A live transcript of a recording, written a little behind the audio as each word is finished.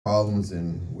problems,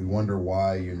 and we wonder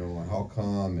why, how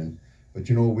come, but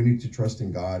we need to trust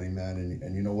in God, amen.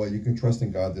 And you know what? You can trust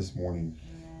in God this morning.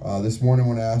 This morning I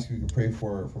want to ask you to pray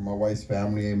for my wife's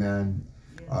family, amen.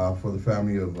 For the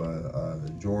family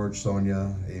of George,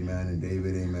 Sonia, amen, and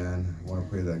David, amen. I want to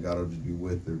pray that God will just be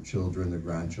with their children, their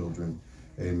grandchildren,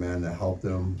 amen, to help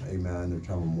them, amen, their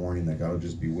time of mourning, that God will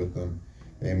just be with them.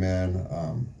 Amen.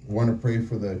 I want to pray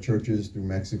for the churches through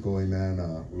Mexico. Amen.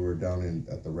 We were down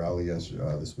at the rally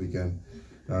this weekend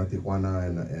down at Tijuana,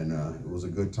 and it was a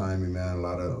good time. Amen. A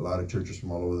lot of churches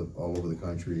from all over the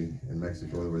country in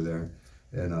Mexico that were there,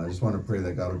 and I just want to pray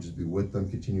that God will just be with them,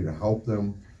 continue to help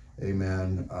them.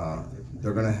 Amen.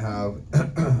 They're going to have,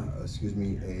 excuse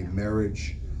me, a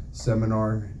marriage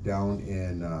seminar down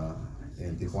in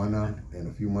Tijuana in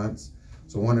a few months.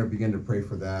 So I want to begin to pray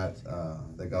for that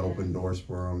God open doors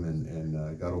for them,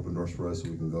 and God open doors for us so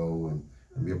we can go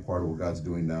and be a part of what God's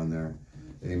doing down there.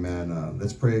 Amen.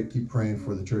 Let's pray, keep praying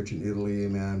for the church in Italy.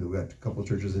 Amen. We got a couple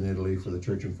churches in Italy, for the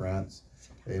church in France.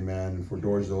 Amen. And for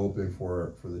doors to open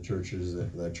for the churches,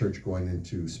 the church going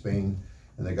into Spain,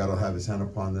 and that God will have his hand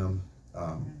upon them.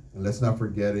 And let's not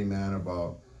forget, amen,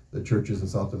 about the churches in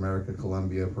South America,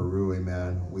 Colombia, Peru,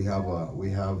 amen. We have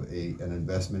an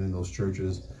investment in those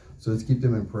churches. So let's keep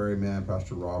them in prayer, amen.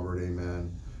 Pastor Robert,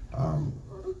 amen.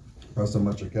 Pastor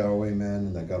Machacao, amen.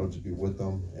 And that God will just be with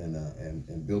them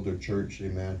and build their church,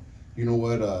 amen. You know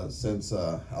what? Since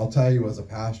I'll tell you as a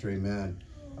pastor, amen.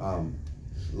 A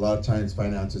lot of times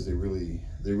finances they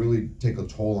really take a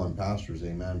toll on pastors,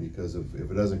 amen. Because if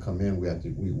it doesn't come in,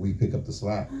 we pick up the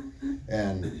slack.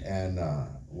 And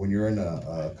when you're in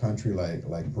a country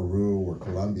like Peru or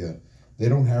Colombia, they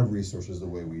don't have resources the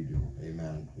way we do,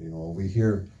 amen. Over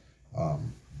here.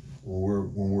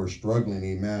 When we're struggling,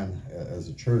 amen, as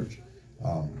a church,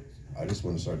 I just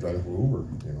want to start driving for Uber.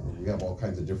 We have all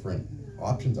kinds of different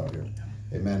options out here,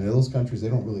 amen. In those countries, they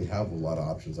don't really have a lot of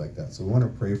options like that. So we want to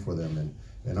pray for them,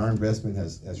 and our investment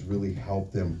has really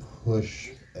helped them push,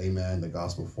 amen, the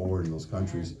gospel forward in those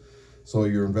countries. So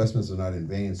your investments are not in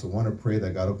vain. So I want to pray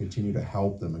that God will continue to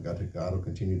help them, and God will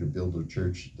continue to build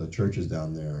the churches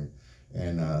down there,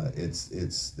 and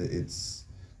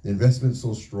the investment is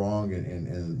so strong, and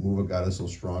the move of God is so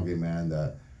strong, amen,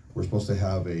 that we're supposed to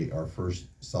have our first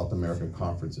South American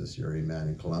conference this year, amen,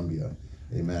 in Colombia,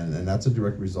 amen. And that's a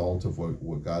direct result of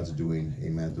what God's doing,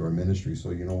 amen, through our ministry.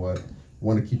 So you know what? We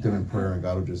want to keep them in prayer, and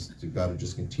God will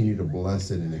just continue to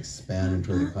bless it and expand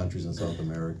into the countries in South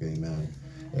America, amen.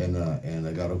 And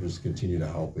God will just continue to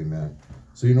help, amen.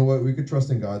 So you know what? We could trust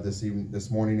in God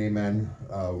this morning, amen.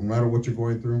 No matter what you're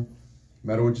going through,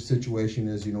 no matter what your situation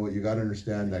is, you know what? You got to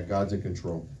understand that God's in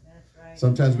control. That's right.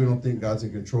 Sometimes we don't think God's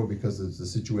in control because the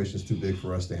situation is too big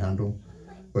for us to handle.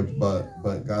 But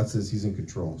God says he's in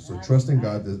control. So trust in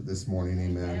God this morning,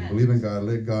 amen. Believe in God.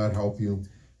 Let God help you,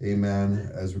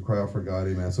 amen, as we cry out for God,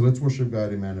 amen. So let's worship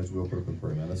God, amen, as we open up in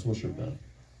prayer, amen. Let's worship God.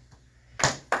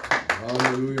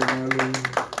 Hallelujah, hallelujah.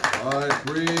 I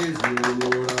praise you,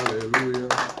 Lord, hallelujah.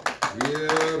 You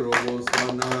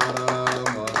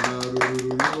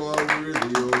are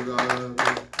worthy, O God.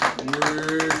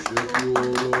 Worship you, O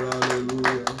Lord,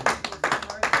 hallelujah.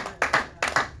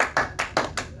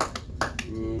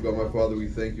 Oh, God, my Father, we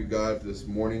thank you, God, this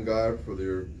morning, God, for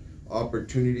their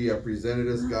opportunity you presented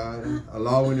us, God,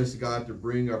 allowing us, God, to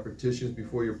bring our petitions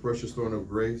before your precious throne of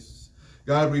grace.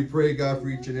 God, we pray, God, for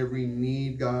each and every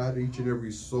need, God, each and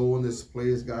every soul in this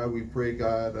place, God. We pray,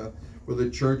 God, for the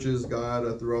churches,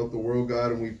 God, throughout the world,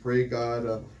 God, and we pray,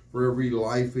 God, for every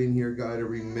life in here, God,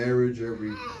 every marriage,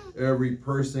 every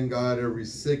person, God, every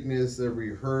sickness,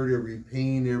 every hurt, every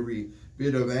pain, every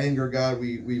bit of anger, God,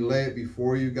 we lay it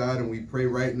before you, God, and we pray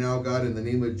right now, God, in the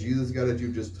name of Jesus, God, that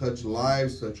you just touch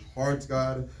lives, touch hearts,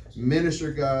 God,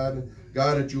 minister, God,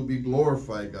 that you'll be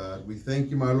glorified, God. We thank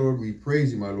you, my Lord. We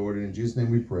praise you, my Lord, and in Jesus' name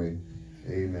we pray.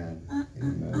 Amen.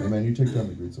 Amen. Amen. You take time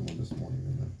to greet someone this morning.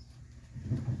 Amen.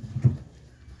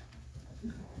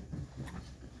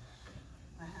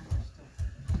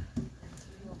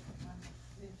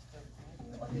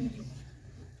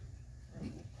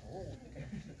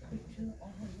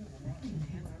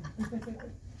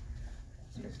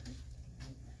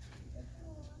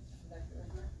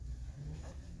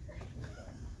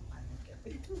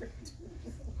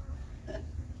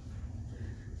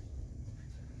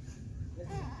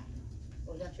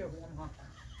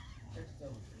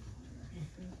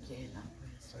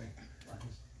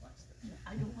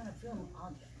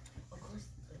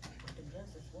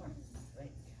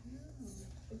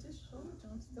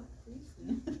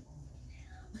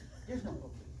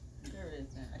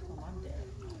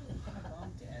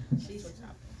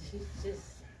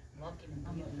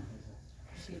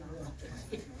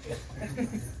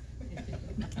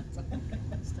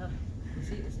 Stop.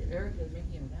 See, Erica's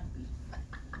making him down.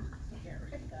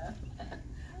 Erica.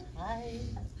 Hi.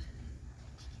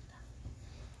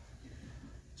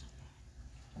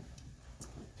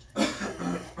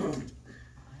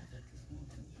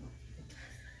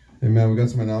 Hey man, we got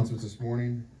some announcements this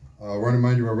morning. I want to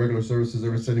remind you of our regular services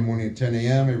every Sunday morning at 10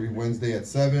 a.m., every Wednesday at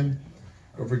 7.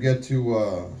 Don't forget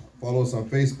to follow us on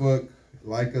Facebook,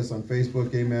 like us on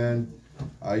Facebook, amen.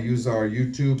 Use our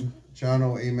YouTube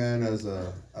channel, amen, as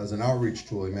an outreach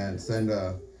tool, amen. Send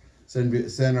our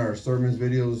sermons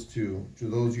videos to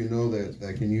those you know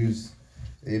that can use,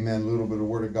 amen, a little bit of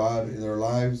Word of God in their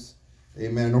lives.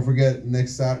 Amen. Don't forget,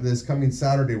 this coming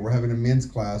Saturday, we're having a men's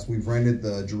class. We've rented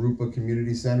the Jurupa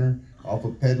Community Center off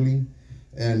of Pedley.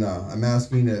 And I'm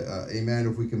asking, amen,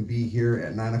 if we can be here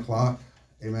at 9 o'clock.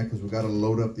 Amen, because we've got to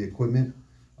load up the equipment.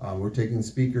 We're taking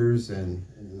speakers and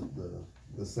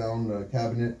the sound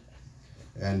cabinet.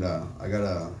 And I'm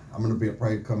going to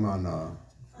probably come on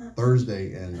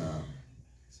Thursday and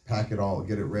pack it all,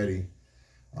 get it ready.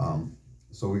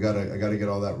 So I got to get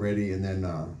all that ready. And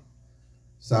then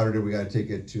Saturday, we got to take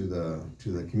it to the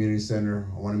community center.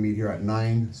 I want to meet here at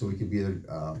 9 so we could be there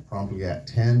promptly at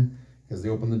 10 because they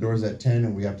open the doors at 10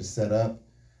 and we have to set up.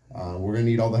 We're going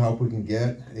to need all the help we can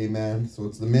get. Amen. So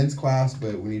it's the men's class,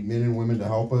 but we need men and women to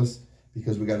help us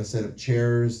because we got to set up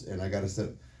chairs and I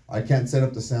can't set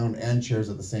up the sound and chairs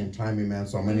at the same time. Amen.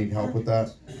 So I'm going to need help with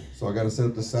that. So I got to set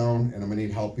up the sound and I'm going to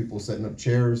need help people setting up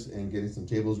chairs and getting some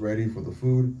tables ready for the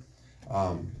food.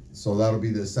 So that'll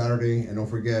be this Saturday, and don't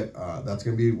forget, we're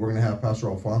going to have Pastor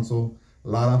Alfonso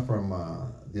Lara from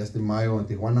Diez de Mayo in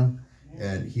Tijuana,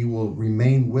 and he will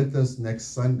remain with us next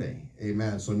Sunday,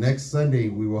 amen. So next Sunday,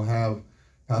 we will have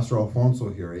Pastor Alfonso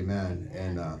here, amen,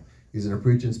 and he's going to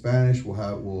preach in Spanish.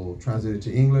 We'll translate it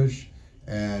to English,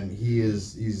 and you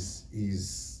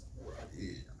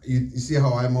see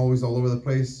how I'm always all over the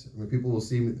place? I mean, people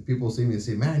see me and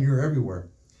say, man, you're everywhere.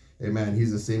 Amen.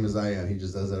 He's the same as I am. He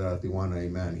just does it out of Tijuana.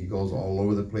 Amen. He goes all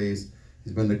over the place.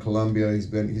 He's been to Colombia. He's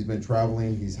been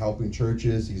traveling. He's helping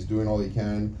churches. He's doing all he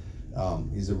can.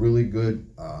 He's a really good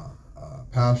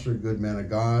pastor, good man of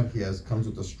God. He comes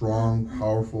with a strong,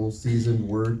 powerful, seasoned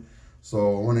word.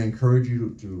 So I want to encourage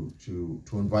you to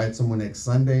invite someone next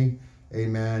Sunday.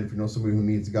 Amen. If you know somebody who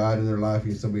needs God in their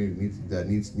life, somebody that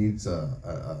needs a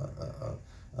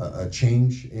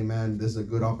change. Amen. This is a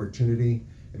good opportunity.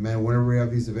 Amen. Whenever we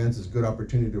have these events, it's a good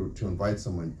opportunity to invite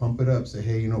someone. Pump it up. Say,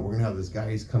 hey, we're going to have this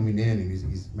guy. He's coming in, and he's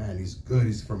good.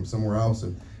 He's from somewhere else.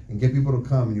 And get people to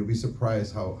come, and you'll be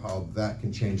surprised how that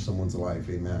can change someone's life.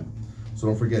 Amen. So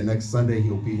don't forget, next Sunday,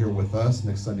 he'll be here with us,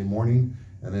 next Sunday morning.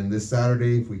 And then this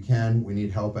Saturday, if we can, we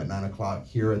need help at 9 o'clock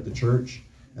here at the church.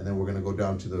 And then we're going to go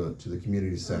down to the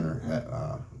community center.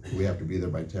 We have to be there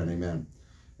by 10. Amen.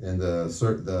 And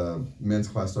the men's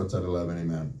class starts at 11.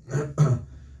 Amen.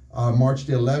 March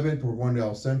the 11th, we're going to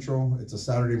El Centro. It's a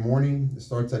Saturday morning. It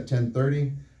starts at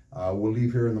 10:30. We'll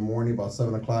leave here in the morning about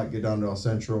 7 o'clock, get down to El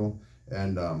Centro,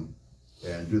 and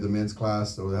do the men's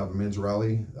class. So we'll have a men's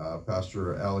rally.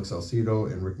 Pastor Alex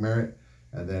Alcido and Rick Merritt,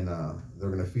 and then they're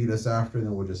going to feed us after, and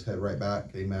then we'll just head right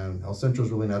back. Amen. El Centro's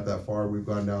really not that far. We've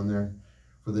gone down there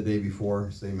for the day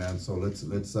before. So, amen. So let's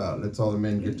all the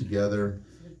men get together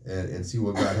and see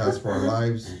what God has for our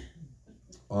lives.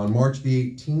 On March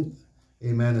the 18th.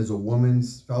 Amen, is a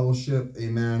women's fellowship.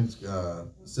 Amen.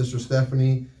 Sister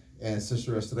Stephanie and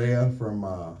Sister Estrella from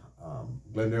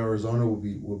Glendale, Arizona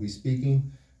will be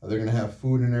speaking. They're going to have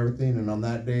food and everything. And on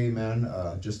that day, man,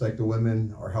 just like the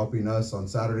women are helping us on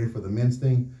Saturday for the men's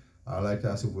thing, I'd like to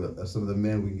ask if some of the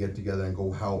men we can get together and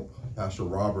go help Pastor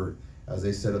Robert as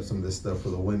they set up some of this stuff for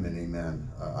the women. Amen.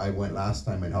 I went last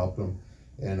time and helped them.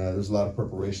 And there's a lot of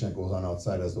preparation that goes on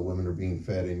outside as the women are being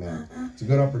fed, amen. It's a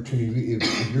good opportunity.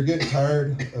 If you're getting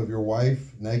tired of your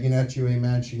wife nagging at you,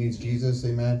 amen, she needs Jesus,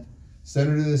 amen,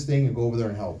 send her to this thing and go over there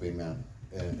and help, amen.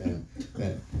 And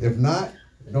if not,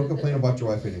 don't complain about your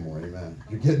wife anymore, amen.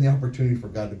 You're getting the opportunity for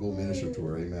God to go minister to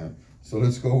her, amen. So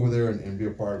let's go over there and be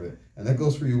a part of it. And that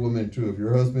goes for you women too. If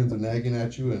your husbands are nagging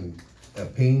at you and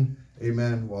at pain,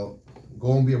 amen, well,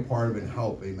 go and be a part of it and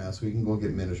help, amen, so we can go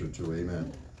get ministered to,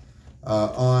 amen.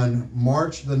 On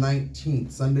March the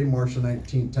 19th, Sunday, March the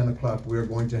 19th, 10 o'clock, we are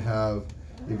going to have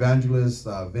evangelist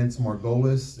Vince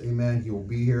Margolis. Amen. He will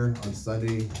be here on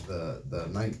Sunday, the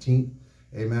 19th.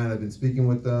 Amen. I've been speaking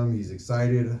with him. He's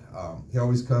excited. He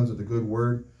always comes with a good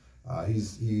word.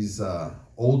 He's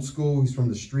old school. He's from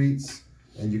the streets.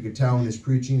 And you can tell in his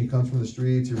preaching, he comes from the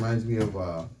streets. He reminds me of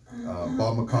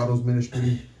Bob Mercado's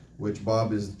ministry, which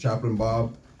Bob is Chaplain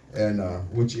Bob, and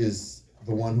which is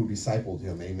the one who discipled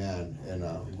him. Amen.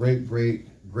 And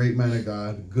great man of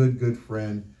God, good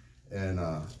friend, and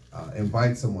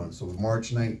invite someone. So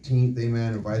March 19th,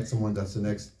 amen. Invite someone. That's the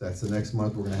next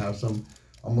month. We're gonna have some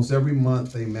almost every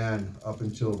month, amen. Up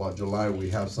until about July, we're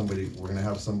gonna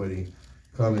have somebody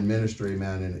come and minister,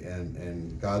 amen.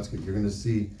 And you're gonna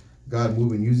see God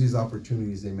move and use these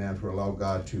opportunities, amen, to allow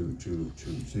God to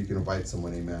so you can invite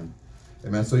someone, amen.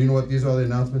 Amen. So you know what? These are the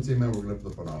announcements, amen. We're gonna lift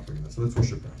up an offering. So let's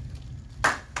worship God.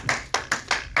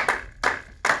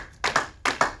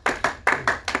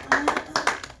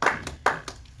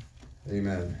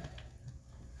 Amen.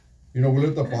 You know, we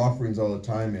lift up offerings all the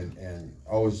time, and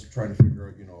always trying to figure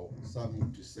out, you know,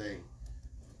 something to say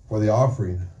for the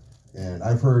offering. And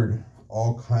I've heard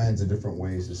all kinds of different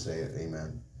ways to say it.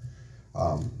 Amen.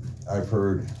 I've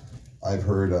heard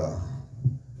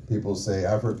people say,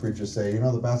 I've heard preachers say, you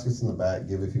know, the basket's in the back,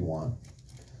 give if you want.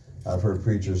 I've heard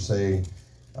preachers say,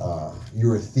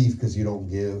 you're a thief because you don't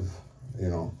give, you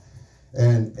know.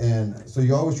 And so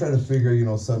you always try to figure, you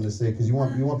know, something to say, because you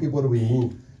want people to be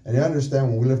moved. And you understand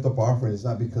when we lift up offerings, it's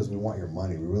not because we want your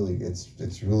money.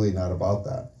 It's really not about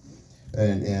that.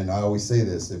 And I always say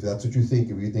this: if that's what you think,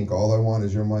 if you think all I want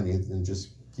is your money, then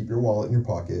just keep your wallet in your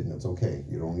pocket, and it's okay.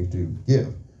 You don't need to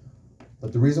give.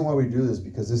 But the reason why we do this is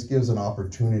because this gives an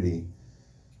opportunity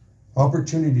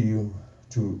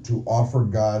to offer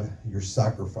God your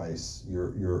sacrifice,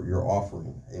 your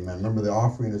offering. Amen. Remember, the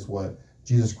offering is what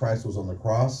Jesus Christ was on the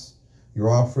cross.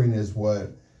 Your offering is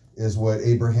what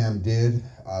Abraham did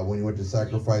when he went to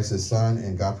sacrifice his son,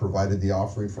 and God provided the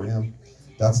offering for him.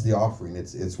 That's the offering.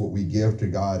 It's what we give to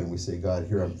God, and we say, God,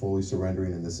 here I'm fully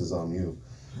surrendering, and this is on you.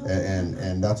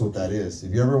 And that's what that is.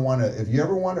 If you ever want to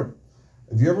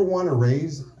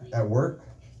raise at work,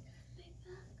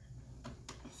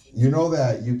 you know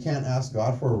that you can't ask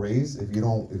God for a raise if you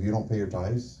don't pay your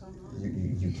tithes.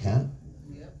 You can't.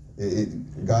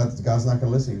 God's not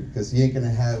gonna listen, because he ain't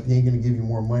gonna give you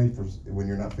more money when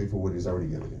you're not faithful what he's already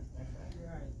given you.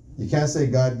 You can't say,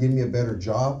 God, give me a better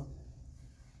job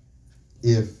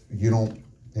if you don't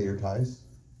pay your tithes,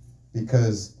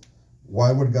 because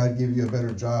why would God give you a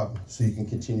better job so you can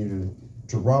continue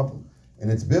to rob him? And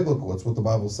it's biblical. It's what the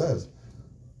Bible says.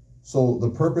 So the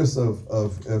purpose of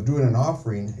doing an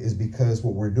offering is because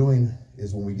what we're doing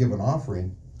is, when we give an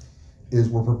offering, is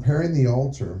we're preparing the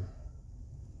altar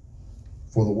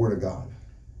for the Word of God.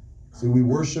 See, we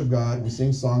worship God, we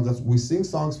sing songs. We sing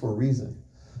songs for a reason.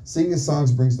 Singing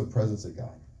songs brings the presence of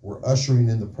God. We're ushering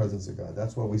in the presence of God.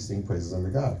 That's why we sing praises unto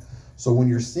God. So when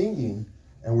you're singing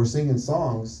and we're singing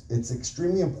songs, it's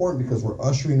extremely important, because we're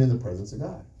ushering in the presence of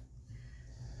God.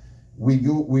 We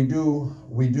do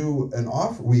an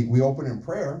offer. We open in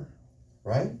prayer,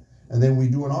 right? And then we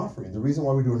do an offering. The reason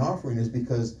why we do an offering is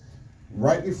because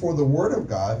right before the Word of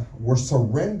God, we're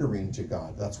surrendering to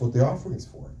God. That's what the offering is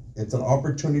for. It's an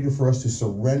opportunity for us to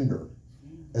surrender.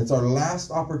 It's our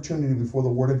last opportunity before the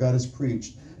Word of God is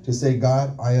preached to say,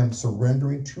 God, I am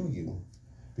surrendering to you,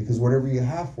 because whatever you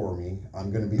have for me,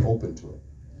 I'm going to be open to it.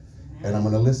 And I'm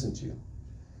going to listen to you.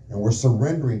 And we're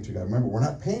surrendering to God. Remember, we're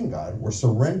not paying God. We're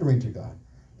surrendering to God.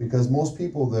 Because most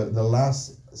people, the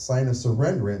last sign of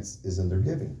surrenderance is in their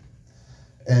giving.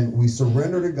 And we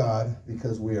surrender to God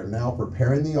because we are now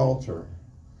preparing the altar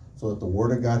so that the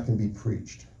Word of God can be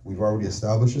preached. We've already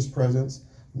established His presence.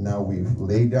 Now we've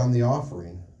laid down the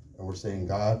offering, and we're saying,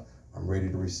 God, I'm ready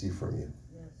to receive from you.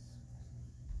 Yes.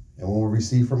 And when we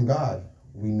receive from God,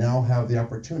 we now have the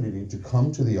opportunity to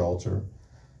come to the altar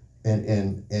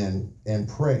and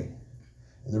pray.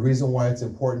 And the reason why it's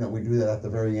important that we do that at the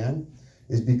very end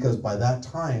is because by that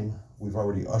time, we've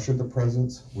already ushered the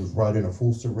presence. We've brought in a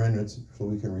full surrenderance so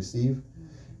we can receive.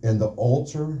 And the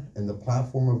altar and the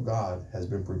platform of God has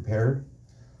been prepared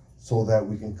so that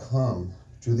we can come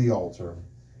to the altar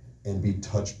and be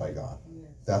touched by God. Yes.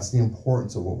 That's the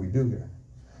importance of what we do here.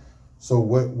 So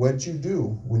what you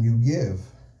do when you give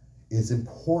is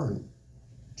important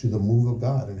to the move of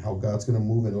God and how God's going to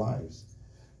move in lives.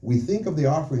 We think of the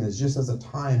offering as just as a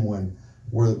time when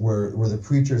where the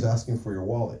preacher is asking for your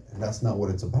wallet, and that's not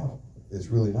what it's about. It's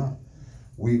really not.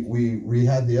 We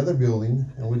had the other building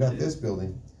and we got this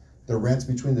building. The rents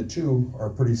between the two are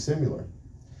pretty similar,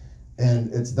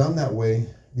 and it's done that way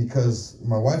because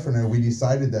my wife and I, we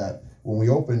decided that when we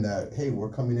opened that, hey, we're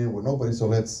coming in with nobody, so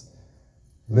let's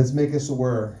make it so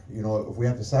where, you know, if we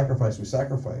have to sacrifice, we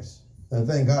sacrifice. And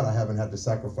thank God I haven't had to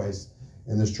sacrifice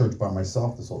in this church by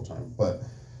myself this whole time.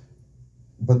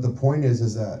 But the point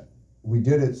is that we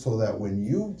did it so that when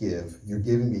you give, you're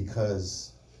giving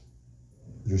because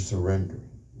you're surrendering,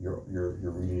 you're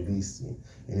releasing,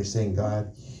 and you're saying,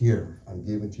 God, here, I'm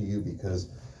giving to you because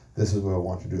this is what I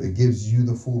want to do. It gives you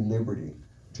the full liberty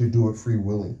to do it free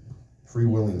willingly.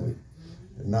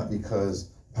 Not because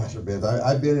Pastor Ben,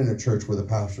 I've been in a church where the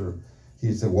pastor,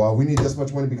 he said, well, we need this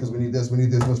much money because we need this. We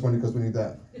need this much money because we need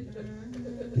that.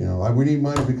 You know, we need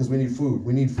money because we need food.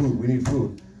 We need food. We need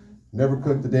food. Never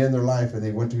cooked a day in their life, and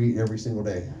they went to eat every single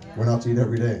day. Went out to eat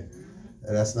every day.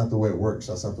 And that's not the way it works.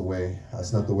 That's not the way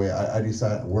I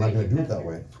decide we're not going to do it that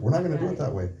way. We're not going to do it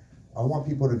that way. I want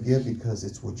people to give because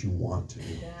it's what you want to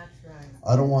do. That's right.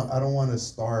 I don't want to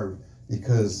starve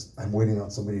because I'm waiting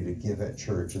on somebody to give at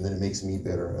church and then it makes me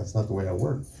bitter. That's not the way I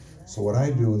work. So what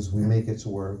I do is we make it to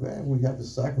where we have to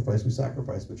sacrifice. We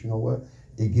sacrifice. But you know what?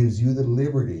 It gives you the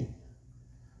liberty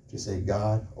to say,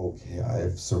 God, okay, I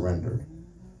have surrendered.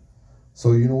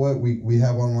 So you know what? We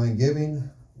have online giving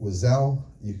with Zelle.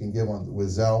 You can give with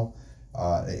Zelle,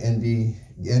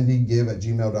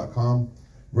 ndgive@gmail.com.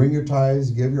 Bring your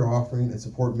tithes, give your offering, and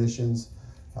support missions.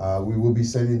 We will be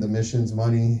sending the missions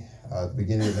money at the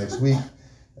beginning of next week.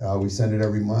 We send it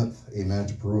every month, amen,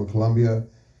 to Peru and Colombia.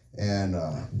 And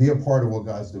be a part of what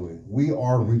God's doing. We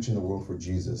are reaching the world for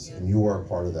Jesus, and you are a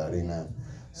part of that, amen.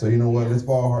 So you know what? Let's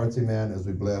bow our hearts, amen, as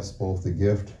we bless both the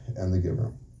gift and the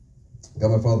giver.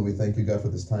 God, my Father, we thank you, God, for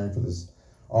this time, for this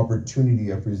opportunity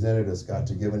you have presented us, God,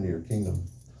 to give into your kingdom.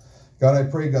 God, I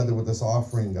pray, God, that with this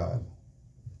offering, God,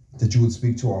 that you would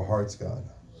speak to our hearts, God.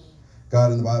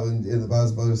 God, in the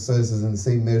Bible says, is in the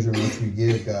same measure in which we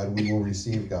give, God, we will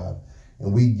receive, God.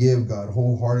 And we give, God,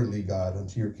 wholeheartedly, God,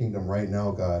 unto your kingdom right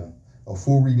now, God. A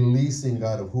full releasing,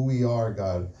 God, of who we are,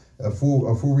 God. A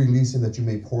full releasing that you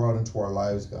may pour out into our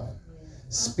lives, God.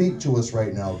 Speak to us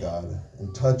right now, God,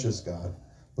 and touch us, God.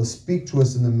 But speak to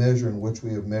us in the measure in which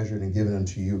we have measured and given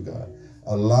unto you, God.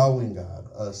 Allowing, God,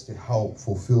 us to help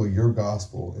fulfill your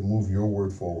gospel and move your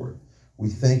word forward. We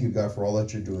thank you, God, for all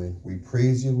that you're doing. We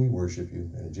praise you, we worship you,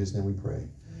 and in Jesus' name we pray.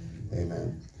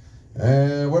 Amen.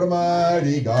 And what a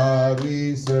mighty God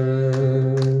we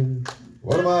serve.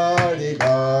 What a mighty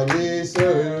God we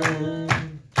serve.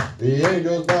 The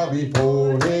angels bow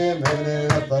before him, heaven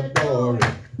and earth adore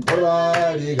him. What a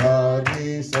mighty God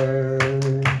we serve.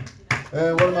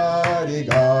 And what a mighty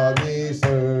God we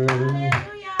serve. Hallelujah.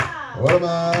 What a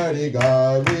mighty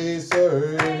God we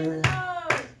serve.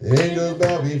 The angels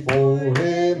bow before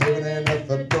him, heaven and earth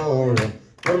adore him.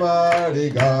 What a mighty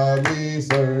God we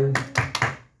serve.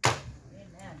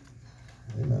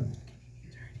 Amen.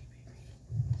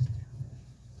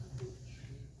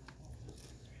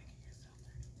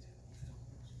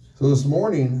 So this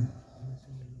morning,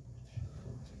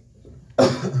 I'm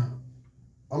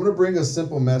going to bring a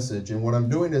simple message, and what I'm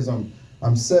doing is I'm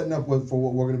setting up for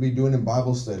what we're going to be doing in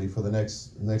Bible study for the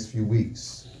next few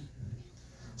weeks.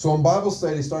 So in Bible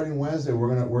study, starting Wednesday,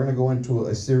 we're going to go into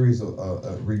a series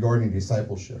regarding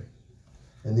discipleship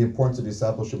and the importance of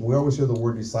discipleship. We always hear the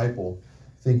word disciple,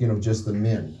 thinking of just the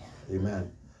men,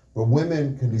 amen. But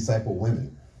women can disciple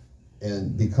women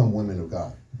and become women of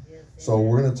God. Yes, so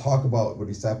we're going to talk about what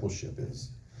discipleship is.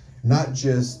 Not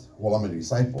just, well, I'm a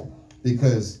disciple.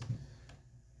 Because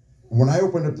when I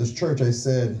opened up this church, I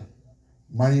said,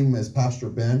 my name is Pastor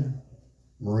Ben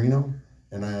Moreno,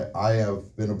 and I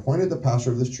have been appointed the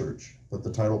pastor of this church, but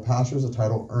the title pastor is a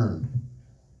title earned.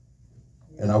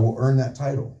 And I will earn that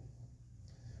title.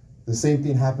 The same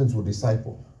thing happens with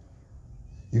disciple.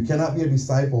 You cannot be a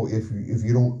disciple if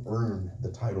you don't earn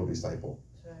the title disciple.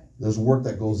 Right. There's work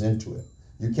that goes into it.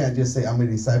 You can't just say, I'm a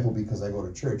disciple because I go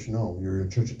to church. No, you're a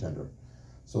church attender.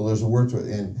 So there's a word to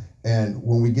it. And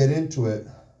when we get into it,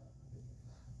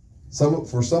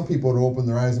 for some people to open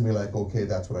their eyes and be like, okay,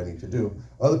 that's what I need to do.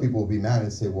 Other people will be mad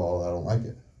and say, well, I don't like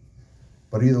it.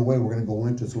 But either way, we're going to go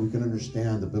into it so we can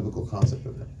understand the biblical concept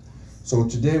of it. So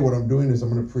today what I'm doing is I'm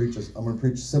going to preach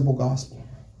a simple gospel,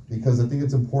 because I think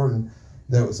it's important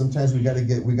that sometimes we got to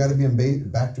be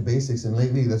back to basics, and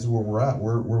lately this is where we're at.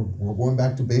 We're going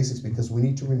back to basics because we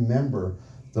need to remember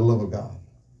the love of God.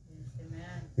 Amen.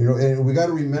 You know, and we got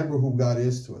to remember who God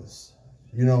is to us.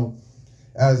 You know,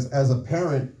 as a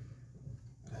parent,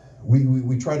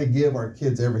 we try to give our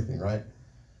kids everything, right?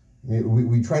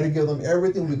 We try to give them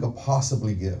everything we could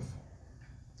possibly give.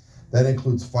 That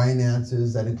includes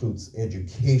finances, that includes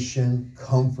education,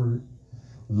 comfort,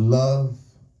 love.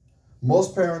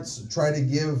 Most parents try to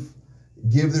give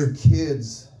their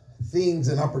kids things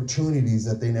and opportunities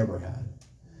that they never had.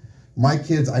 My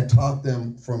kids, I taught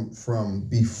them from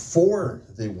before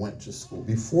they went to school,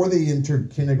 before they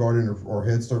entered kindergarten or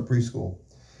Head Start preschool.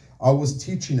 I was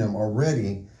teaching them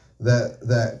already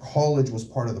that college was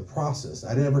part of the process.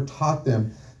 I never taught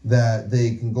them that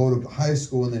they can go to high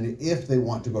school and then if they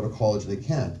want to go to college, they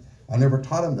can. I never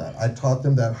taught them that. I taught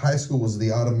them that high school was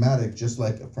the automatic, just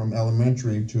like from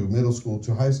elementary to middle school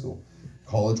to high school.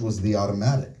 College was the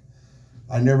automatic.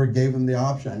 I never gave them the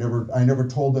option. I never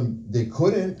told them they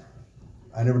couldn't.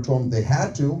 I never told them they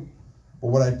had to. But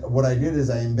what I did is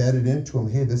I embedded into them,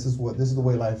 hey, this is the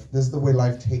way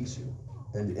life takes you,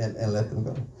 and let them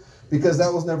go. Because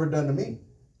that was never done to me.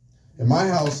 In my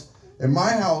house,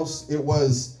 it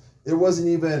wasn't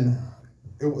even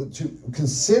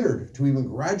considered to even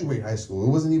graduate high school. It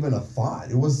wasn't even a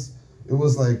thought. It was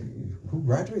like, who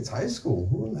graduates high school?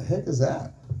 Who in the heck is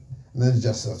that? And then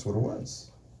that's what it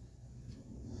was.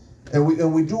 And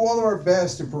we do all of our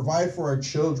best to provide for our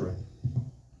children.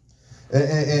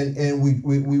 And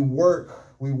we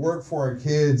work for our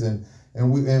kids, and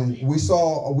we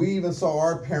even saw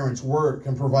our parents work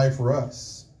and provide for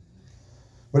us.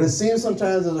 But it seems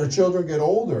sometimes as our children get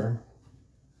older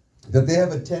that they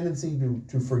have a tendency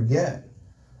to forget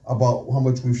about how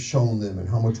much we've shown them and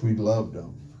how much we loved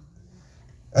them.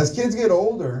 As kids get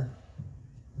older,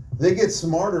 they get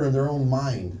smarter in their own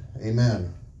mind.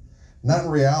 Amen. Not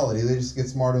in reality, they just get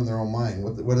smarter in their own mind.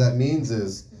 What that means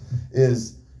is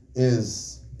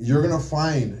you're going to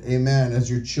find, amen, as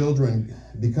your children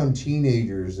become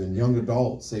teenagers and young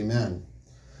adults, amen,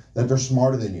 that they're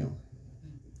smarter than you.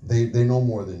 They know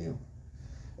more than you.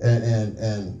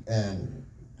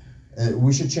 And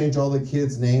we should change all the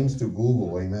kids' names to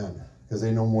Google, amen, because they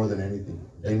know more than anything.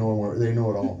 They know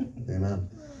it all, amen.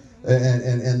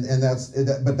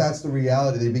 But that's the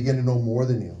reality. They begin to know more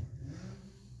than you.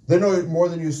 They know more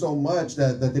than you so much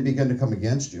that they begin to come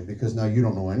against you because now you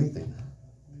don't know anything.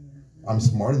 I'm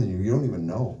smarter than you. You don't even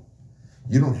know.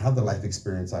 You don't have the life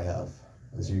experience I have.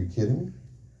 Are you kidding me?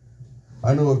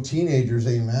 I know of teenagers,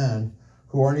 amen,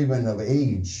 who aren't even of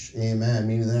age, amen,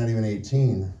 meaning they're not even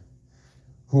 18,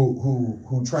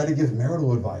 who try to give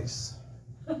marital advice.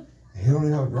 They don't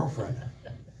even have a girlfriend.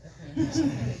 Are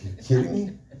you kidding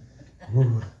me?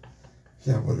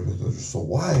 Yeah, but they're so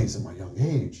wise at my young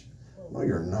age. No,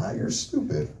 you're not. You're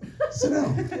stupid. Sit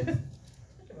down.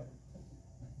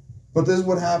 But this is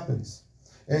what happens.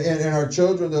 And our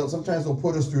children, sometimes they'll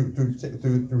put us through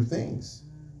things.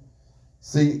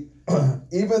 See,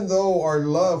 even though our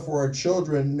love for our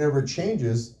children never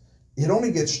changes, it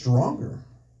only gets stronger.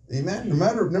 Amen. No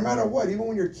matter what, even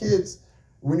when your kids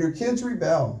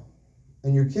rebel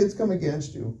and your kids come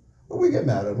against you, well, we get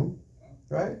mad at them,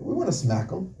 right? We want to smack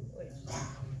them.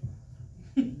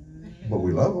 But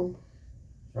we love them,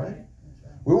 right?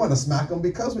 We want to smack them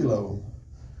because we love them.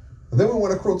 But then we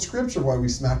want to quote scripture why we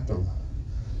smacked them.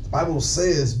 The Bible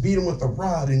says, beat them with the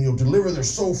rod and you'll deliver their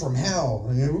soul from hell.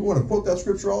 And we want to quote that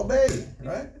scripture all day,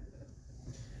 right?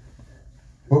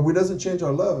 But it doesn't change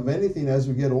our love. If anything, as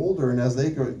we get older and as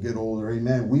they get older,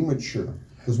 amen, we mature.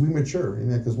 Because we mature,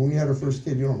 amen. Because when you had our first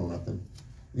kid, you don't know nothing.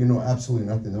 You know absolutely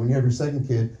nothing. Then when you have your second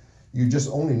kid, you just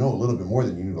only know a little bit more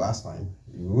than you knew last time.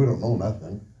 We don't know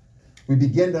nothing. We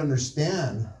begin to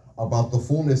understand about the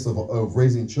fullness of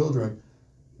raising children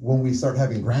when we start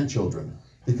having grandchildren.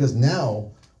 Because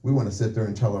now we want to sit there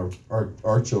and tell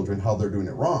our children how they're doing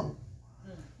it wrong.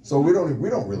 So we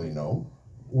don't really know.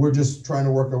 We're just trying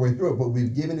to work our way through it, but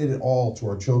we've given it all to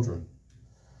our children.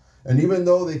 And even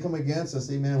though they come against us,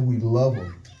 amen, we love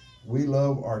them. We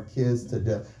love our kids to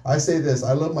death. I say this,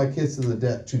 I love my kids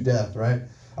to death, right?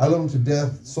 I love them to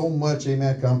death so much,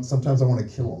 amen. Sometimes I want to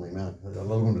kill them, amen. I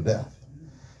love them to death.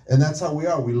 And that's how we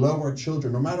are. We love our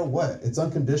children no matter what. It's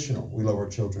unconditional. We love our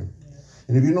children.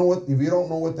 And if you don't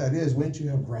know what that is, wait till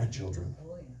you have grandchildren.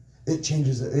 It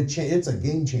changes. It's a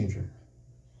game changer.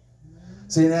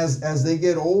 See, and as they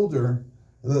get older,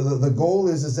 the goal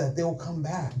is that they'll come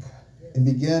back and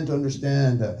begin to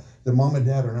understand that the mom and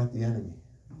dad are not the enemy.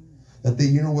 That they,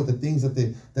 what the things that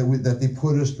they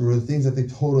put us through, the things that they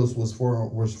told us was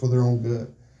for their own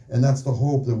good. And that's the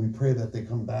hope that we pray that they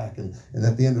come back and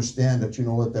that they understand that,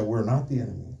 that we're not the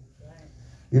enemy. Right.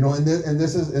 And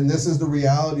this is the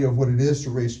reality of what it is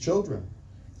to raise children.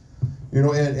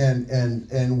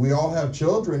 And we all have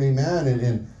children, amen.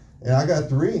 And I got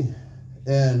 3.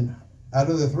 And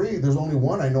out of the 3, there's only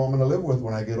one I know I'm going to live with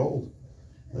when I get old.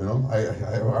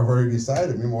 I've already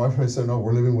decided. Me and my wife, I said, no,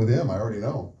 we're living with him. I already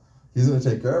know. He's going to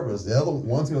take care of us. The other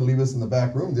one's going to leave us in the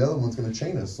back room. The other one's going to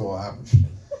chain us. So I'm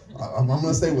going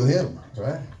to stay with him,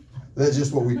 right? That's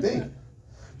just what we think.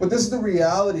 But this is the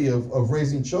reality of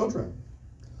raising children.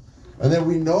 And then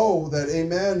we know that,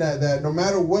 amen, that no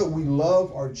matter what, we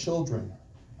love our children.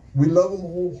 We love them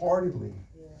wholeheartedly.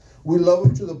 We love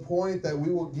them to the point that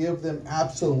we will give them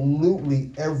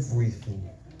absolutely everything.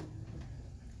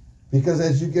 Because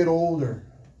as you get older,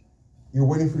 you're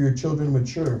waiting for your children to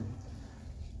mature.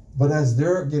 But as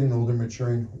they're getting older,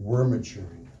 maturing, we're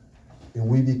maturing. and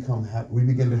we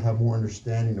begin to have more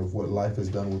understanding of what life has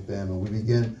done with them, and we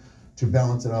begin to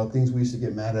balance it out. Things we used to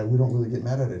get mad at, we don't really get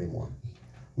mad at anymore.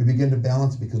 We begin to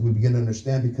balance because we begin to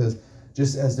understand, because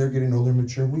just as they're getting older and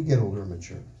mature, we get older and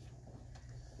mature.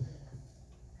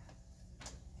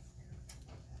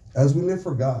 As we live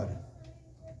for God,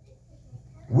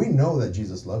 we know that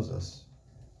Jesus loves us.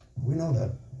 We know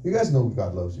that. You guys know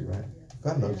God loves you, right?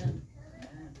 God loves you.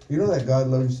 You know that God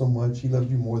loves you so much. He loves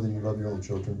you more than you love your own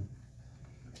children.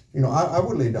 You know, I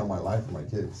would lay down my life for my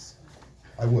kids.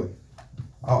 I would.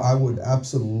 I would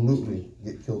absolutely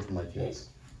get killed for my kids.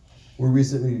 We're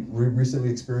recently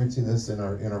experiencing this in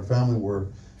our family, where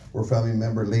a family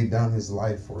member laid down his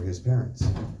life for his parents.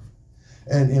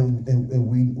 And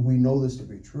we know this to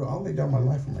be true. I'll lay down my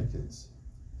life for my kids.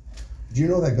 Do you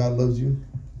know that God loves you?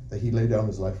 That he laid down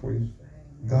his life for you?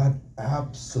 God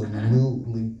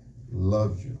absolutely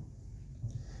loves you.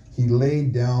 He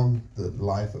laid down the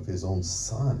life of his own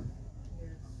son.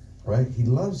 Right? He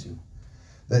loves you.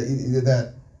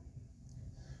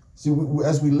 See,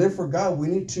 as we live for God, we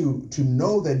need to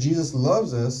know that Jesus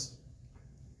loves us.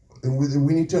 And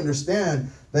we need to understand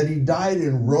that he died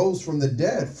and rose from the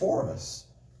dead for us.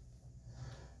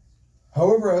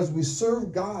 However, as we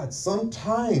serve God,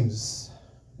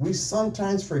 we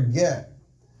sometimes forget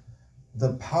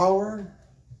the power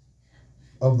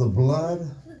of the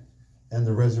blood and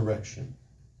the resurrection.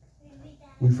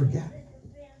 We forget.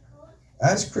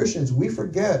 As Christians, we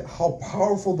forget how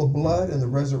powerful the blood and the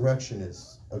resurrection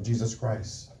is of Jesus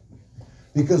Christ.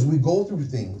 Because we go through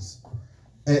things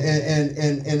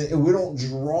and we don't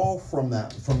draw from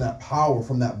that power,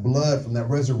 from that blood, from that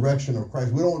resurrection of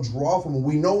Christ. We don't draw from it.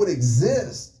 We know it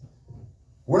exists.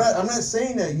 I'm not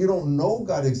saying that you don't know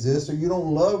God exists, or you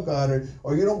don't love God,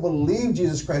 or you don't believe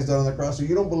Jesus Christ died on the cross, or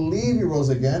you don't believe he rose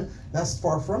again. That's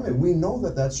far from it. We know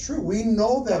that that's true. We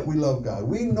know that we love God.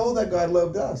 We know that God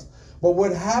loved us. But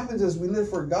what happens is we live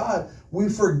for God, we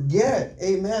forget,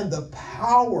 amen, the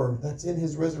power that's in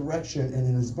his resurrection and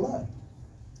in his blood.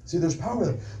 See, there's power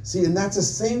there. See, and that's the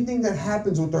same thing that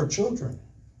happens with our children.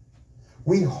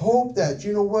 We hope that,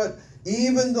 you know what,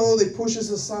 even though they push us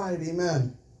aside,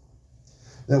 amen,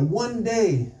 that one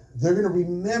day they're going to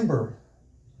remember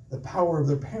the power of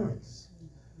their parents,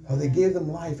 how they gave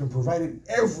them life and provided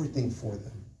everything for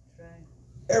them.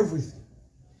 Everything.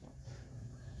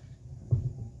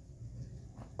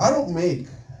 I don't make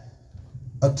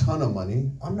a ton of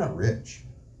money. I'm not rich.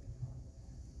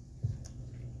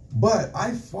 But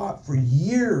I fought for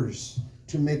years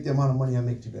to make the amount of money I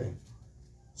make today,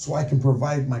 so I can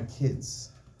provide my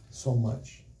kids so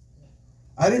much.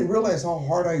 I didn't realize how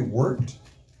hard I worked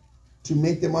to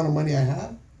make the amount of money I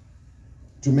have,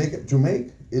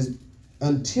 is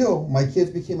until my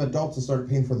kids became adults and started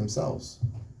paying for themselves.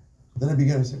 Then I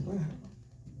began to say,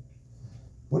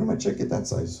 when did my check get that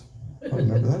size? I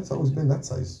remember that's always been that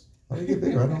size. How did it get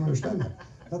bigger? I don't understand that.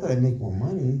 Not that I make more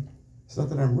money. It's not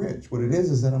that I'm rich. What it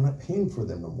is that I'm not paying for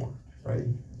them no more, right?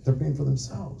 They're paying for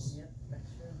themselves. Yep, that's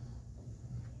true.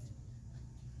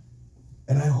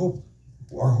 And our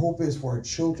hope is for our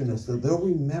children is that they'll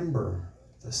remember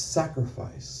the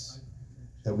sacrifice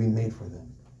that we made for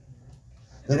them.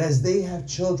 That as they have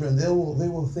children, they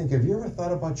will think, have you ever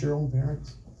thought about your own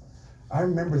parents? I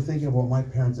remember thinking about my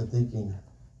parents and thinking,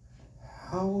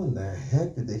 how in the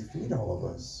heck did they feed all of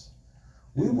us?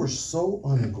 We were so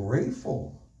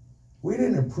ungrateful. We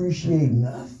didn't appreciate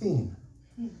nothing.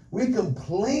 We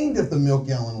complained if the milk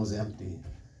gallon was empty.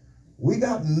 We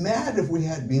got mad if we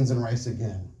had beans and rice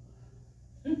again.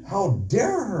 How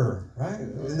dare her, right?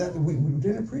 And we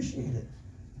didn't appreciate it.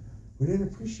 We didn't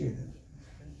appreciate it.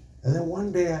 And then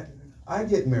one day I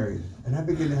get married and I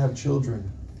begin to have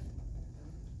children.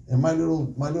 And my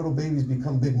little babies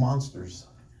become big monsters.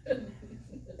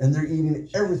 And they're eating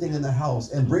everything in the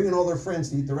house and bringing all their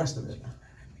friends to eat the rest of it.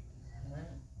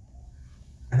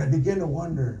 And I begin to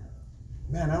wonder,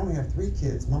 man, I only have 3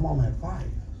 kids. My mom had 5.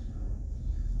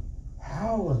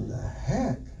 How in the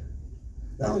heck?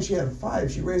 Not only she had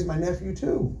 5, she raised my nephew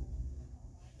too.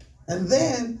 And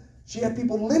then she had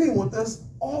people living with us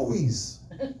always,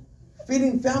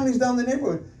 feeding families down the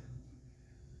neighborhood.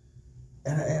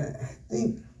 And I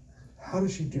think, how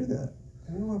does she do that?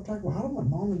 You know what I'm talking about? How do my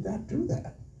mom and dad do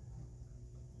that?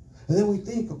 And then we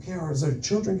think, okay, as our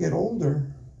children get older,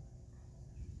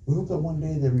 we hope that one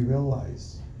day they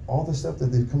realize all the stuff that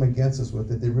they've come against us with,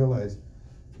 that they realize,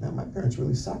 man, my parents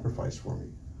really sacrificed for me.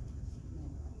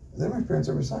 And then my parents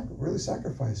really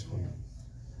sacrificed for me.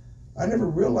 I never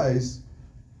realized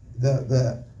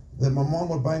that my mom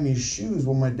would buy me shoes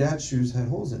when my dad's shoes had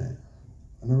holes in it.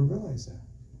 I never realized that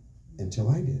until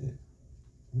I did it.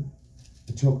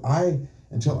 Until I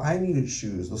until I needed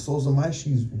shoes. The soles of my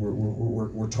shoes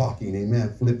were talking,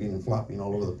 amen, flipping and flopping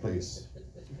all over the place.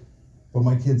 But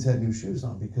my kids had new shoes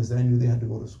on because I knew they had to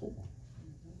go to school.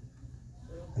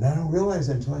 And I don't realize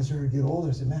that until I started to get older.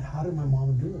 I said, man, how did my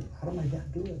mom do it? How did my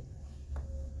dad do it?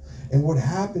 And what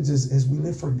happens is, as we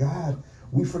live for God,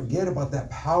 we forget about that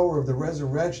power of the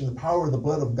resurrection, the power of the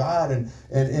blood of God,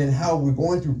 and how we're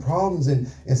going through problems, and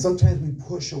sometimes we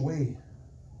push away.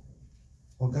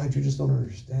 Well, God, you just don't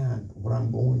understand what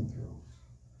I'm going through.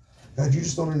 God, you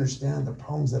just don't understand the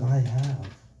problems that I have.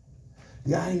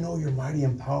 Yeah, I know you're mighty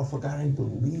and powerful. God, I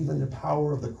believe in the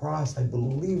power of the cross. I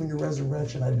believe in your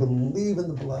resurrection. I believe in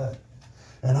the blood.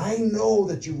 And I know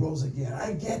that you rose again.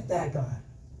 I get that, God.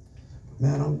 But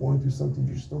man, I'm going through something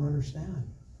you just don't understand.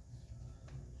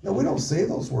 Now, we don't say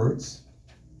those words.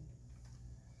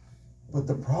 But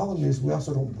the problem is we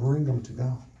also don't bring them to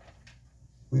God.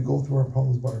 We go through our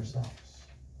problems by ourselves.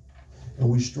 And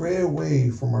we stray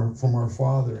away from our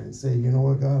Father and say, you know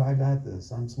what, God, I got this.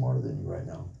 I'm smarter than you right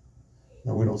now.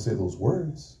 Now, we don't say those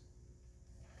words.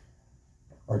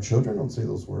 Our children don't say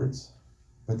those words,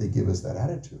 but they give us that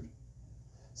attitude.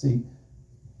 See,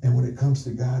 and when it comes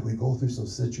to God, we go through some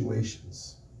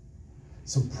situations,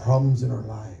 some problems in our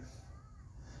life.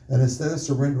 And instead of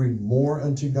surrendering more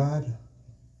unto God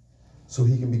so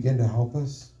he can begin to help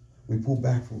us, we pull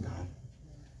back from God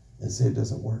and say it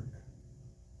doesn't work.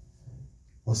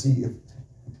 Well, see, if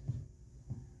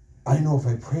I know if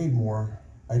I prayed more,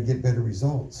 I'd get better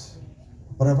results.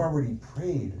 But I've already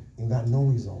prayed and got no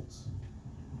results.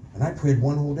 And I prayed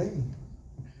one whole day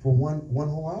for one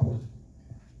whole hour.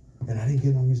 And I didn't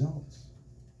get no results.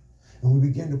 And we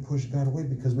began to push God away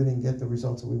because we didn't get the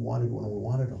results that we wanted when we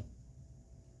wanted them.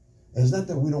 And it's not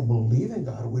that we don't believe in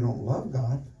God or we don't love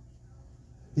God.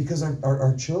 Because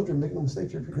our children, make no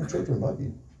mistake, your children love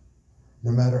you.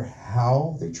 No matter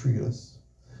how they treat us,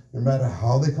 no matter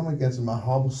how they come against us, no matter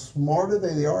how smarter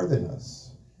they are than us,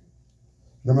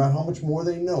 no matter how much more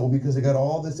they know, because they got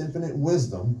all this infinite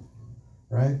wisdom,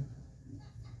 right?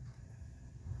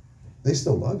 They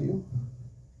still love you.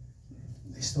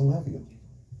 They still love you.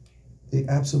 They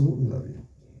absolutely love you.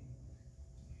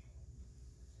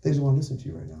 They just want to listen to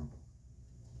you right now.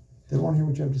 They don't want to hear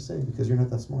what you have to say because you're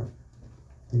not that smart.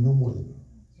 They know more than you.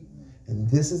 And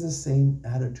this is the same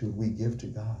attitude we give to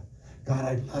God. God,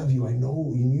 I love you. I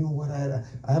know. You know what? I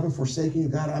haven't forsaken you,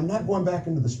 God. I'm not going back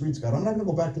into the streets, God. I'm not going to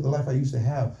go back to the life I used to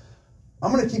have.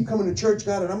 I'm going to keep coming to church,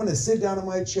 God, and I'm going to sit down in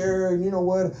my chair, and you know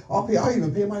what? I'll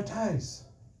even pay my tithes.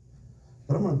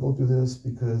 But I'm going to go through this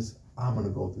because I'm going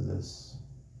to go through this.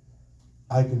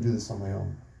 I can do this on my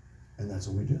own. And that's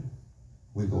what we do.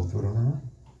 We go through it on our own.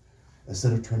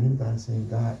 Instead of turning to God and saying,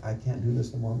 God, I can't do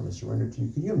this no more. I'm going to surrender to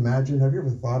you. Can you imagine? Have you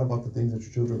ever thought about the things that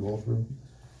your children go through?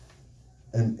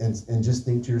 And just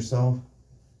think to yourself,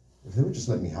 if they would just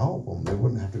let me help them, they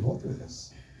wouldn't have to go through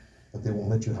this. But they won't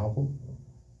let you help them.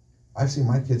 I've seen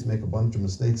my kids make a bunch of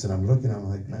mistakes, and I'm looking, I'm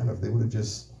like, man, if they would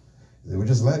just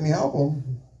let me help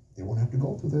them, they won't have to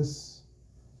go through this.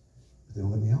 But they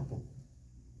don't let me help them.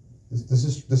 This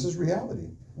is reality.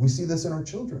 We see this in our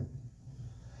children.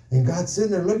 And God's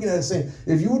sitting there looking at us saying,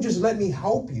 if you would just let me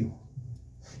help you,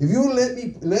 if you would let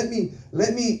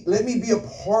me be a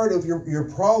part of your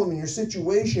problem and your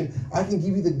situation, I can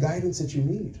give you the guidance that you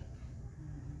need.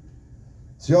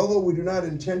 See, although we do not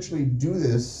intentionally do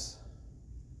this,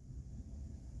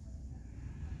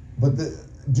 but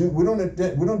we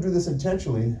don't do this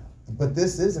intentionally, but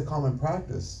this is a common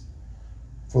practice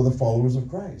for the followers of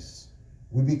Christ.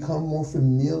 We become more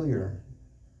familiar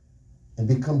and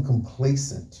become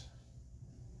complacent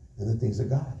in the things of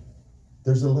God.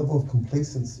 There's a level of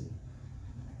complacency.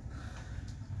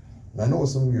 And I know what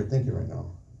some of you are thinking right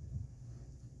now.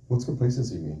 What's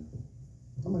complacency mean?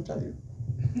 I'm going to tell you.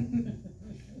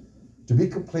 To be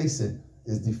complacent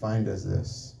is defined as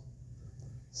this: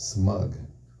 smug,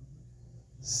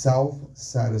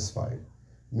 self-satisfied,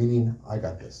 meaning I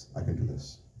got this, I can do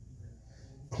this.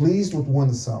 Pleased with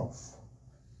oneself,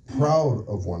 proud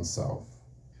of oneself,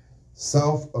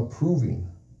 self-approving,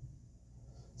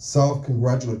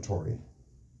 self-congratulatory,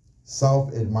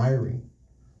 self-admiring,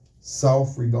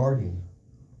 self-regarding,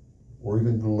 or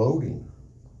even gloating,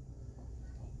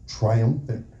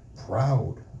 triumphant,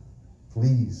 proud,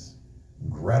 pleased,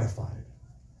 gratified,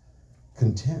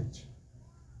 content.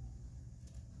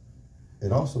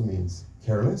 It also means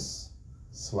careless,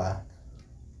 slack,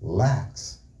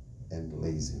 lax, and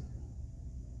lazy.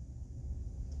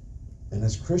 And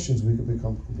as Christians, we can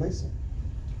become complacent.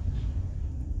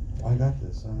 I got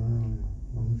this. I don't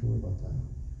have to worry about that.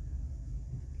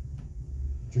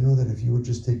 Do you know that if you would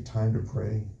just take time to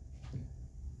pray?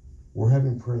 We're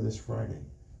having prayer this Friday.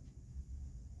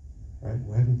 right?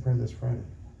 We're having prayer this Friday.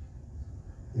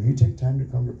 If you take time to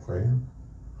come to prayer,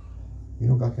 you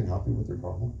know God can help you with your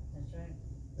problem. That's right.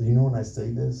 And you know when I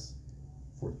say this,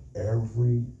 for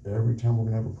every time we're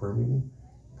gonna have a prayer meeting,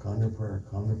 come to prayer.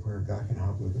 God can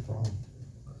help you with the problem.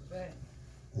 That's right.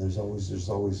 And there's always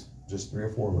just 3 or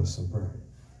 4 of us in prayer.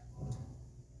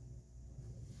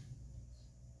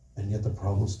 And yet the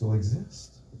problems still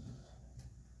exist.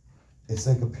 It's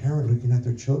like a parent looking at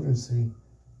their children saying,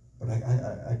 but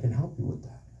I can help you with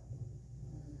that.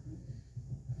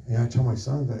 And I tell my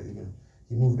son that,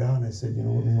 he moved out, and I said,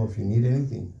 if you need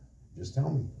anything, just tell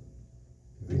me.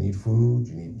 If you need food,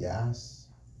 you need gas,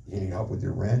 you need help with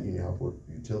your rent, you need help with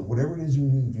utility, whatever it is you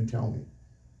need, you tell me.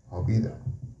 I'll be there.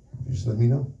 You just let me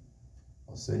know.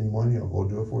 I'll send you money, I'll go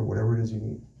do it for you, whatever it is you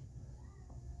need.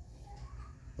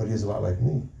 But he's a lot like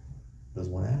me.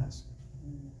 Doesn't want to ask.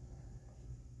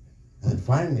 And then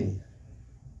finally,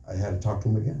 I had to talk to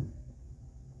him again.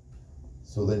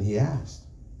 So then he asked.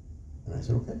 And I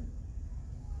said, okay.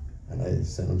 And I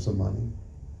sent him some money.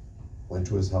 Went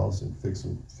to his house and fixed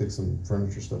some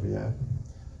furniture stuff he had.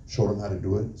 Showed him how to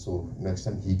do it, so next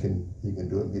time he can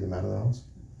do it and be the man of the house.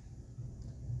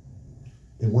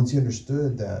 And once he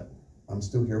understood that I'm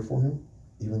still here for him,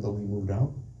 even though he moved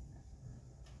out,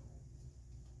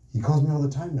 he calls me all the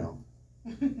time now.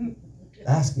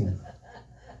 Asking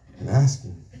and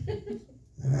asking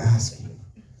and asking.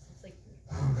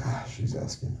 Oh gosh, he's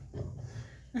asking.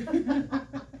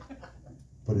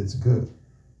 But it's good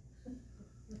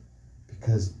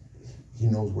because he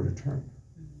knows where to turn.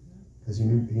 Because he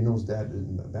knows Dad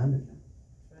didn't abandon him.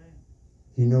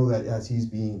 He knows that as he's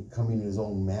becoming his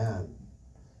own man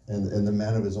and the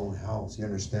man of his own house, he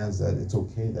understands that it's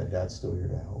okay that Dad's still here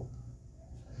to help.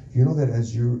 You know that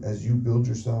as you build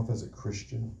yourself as a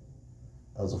Christian,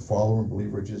 as a follower and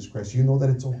believer of Jesus Christ, you know that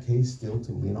it's okay still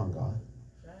to lean on God.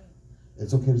 Right.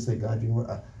 It's okay to say, God, you know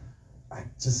what? I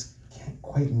just can't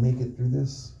quite make it through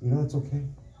this. You know, it's okay.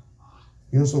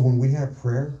 So when we have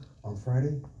prayer on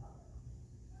Friday,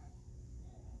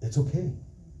 it's okay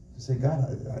to say,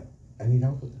 God, I need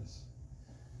help with this.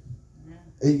 Yeah.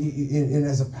 And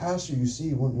as a pastor, you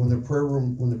see, when the prayer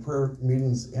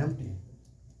meeting's empty,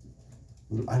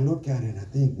 I look at it and I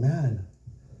think, man,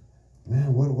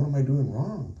 what am I doing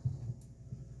wrong?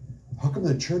 How come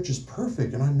the church is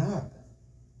perfect and I'm not?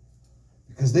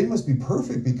 Because they must be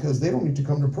perfect because they don't need to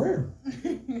come to prayer.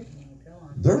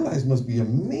 Their lives must be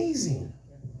amazing.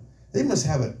 They must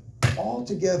have it all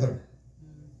together.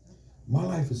 My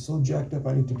life is so jacked up,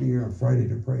 I need to be here on Friday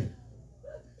to pray.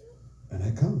 And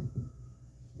I come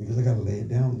because I got to lay it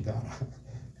down. God,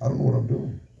 I don't know what I'm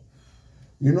doing.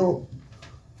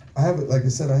 Like I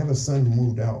said, I have a son who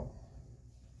moved out.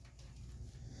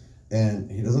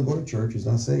 And he doesn't go to church. He's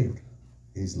not saved.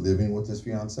 He's living with his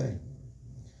fiancée.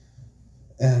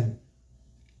 And,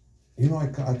 I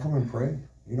come and pray.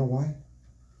 You know why?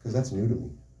 Because that's new to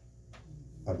me.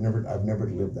 I've never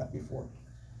lived that before.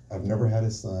 I've never had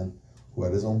a son who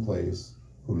had his own place,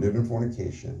 who lived in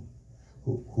fornication,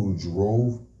 who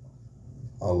drove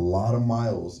a lot of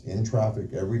miles in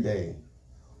traffic every day,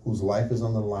 whose life is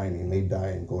on the line. He may die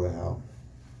and go to hell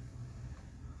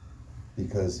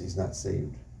because he's not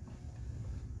saved.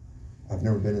 I've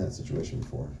never been in that situation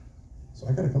before. So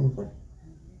I got to come and pray.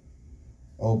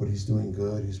 Oh, but he's doing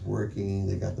good. He's working.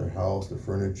 They got their house, their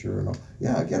furniture, and all.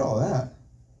 Yeah, I get all that.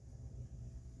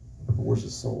 But where's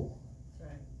his soul?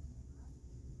 Right.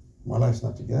 My life's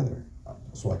not together.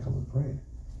 So I come and pray.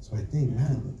 So I think,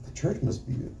 man, the church must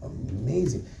be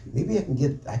amazing. Maybe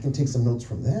I can take some notes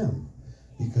from them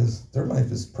because their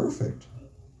life is perfect.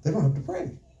 They don't have to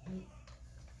pray.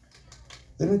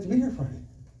 They don't have to be here Friday.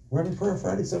 We're having prayer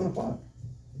Friday, 7 o'clock,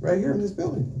 right here in this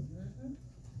building. Mm-hmm.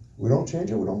 We don't change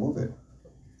it. We don't move it.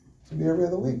 It's going to be every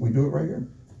other week. We do it right here.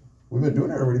 We've been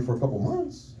doing it already for a couple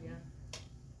months. Yeah.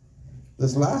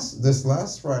 This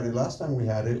last Friday, last time we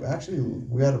had it, actually,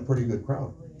 we had a pretty good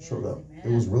crowd showed up. Amen.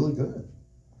 It was really good.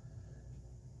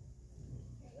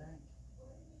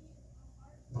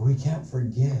 But we can't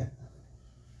forget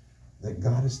that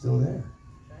God is still there.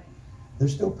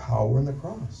 There's still power in the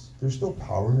cross. There's still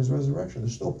power in his resurrection.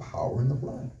 There's still power in the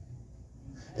blood.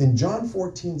 In John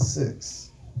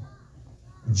 14:6,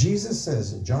 Jesus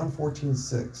says in John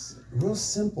 14:6, real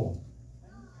simple,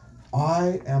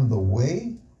 I am the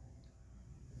way,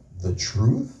 the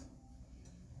truth,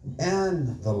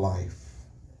 and the life.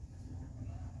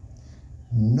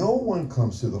 No one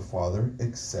comes to the Father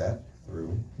except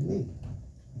through me.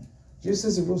 Jesus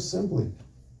says it real simply.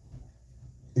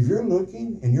 If you're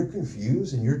looking and you're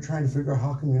confused and you're trying to figure out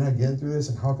how come you're not getting through this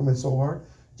and how come it's so hard,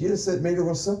 Jesus made it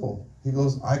real simple. He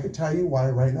goes, I could tell you why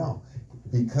right now.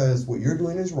 Because what you're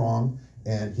doing is wrong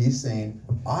And he's saying,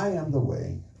 I am the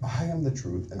way, I am the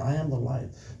truth, and I am the life.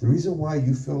 The reason why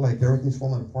you feel like everything's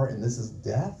falling apart and this is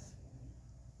death,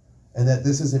 and that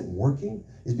this isn't working,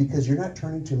 is because you're not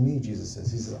turning to me, Jesus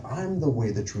says. He says, I'm the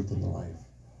way, the truth, and the life.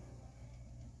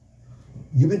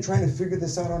 You've been trying to figure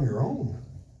this out on your own.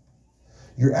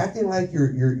 You're acting like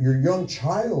your young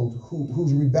child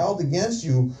who's rebelled against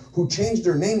you, who changed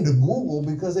their name to Google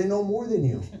because they know more than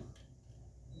you.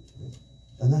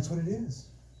 And that's what it is.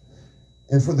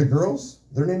 And for the girls,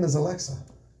 their name is Alexa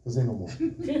because they know more.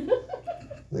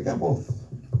 They got both.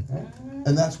 Right?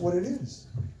 And that's what it is.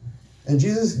 And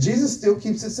Jesus still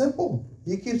keeps it simple.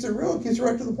 He keeps it real. He keeps it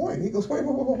right to the point. He goes, wait,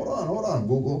 hold on,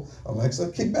 Google,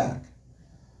 Alexa, kick back.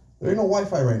 There ain't no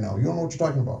Wi-Fi right now. You don't know what you're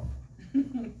talking about.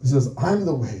 He says, I'm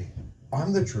the way,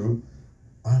 I'm the truth,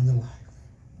 I'm the life.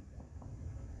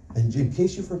 And in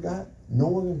case you forgot, no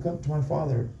one can come to my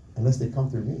Father unless they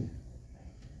come through me.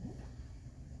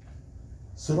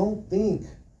 So don't think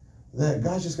that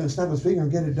God's just going to snap his finger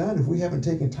and get it done if we haven't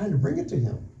taken time to bring it to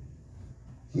him.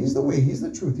 He's the way, he's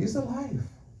the truth, he's the life.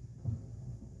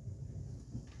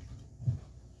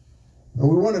 And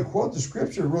we want to quote the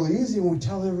scripture really easy when we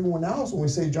tell everyone else, when we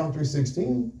say John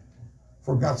 3:16,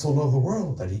 for God so loved the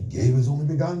world that he gave his only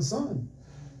begotten Son,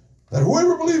 that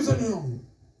whoever believes in him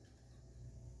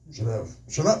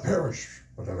shall not perish,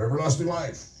 but have everlasting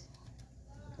life.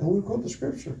 And we quote the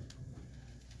scripture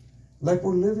like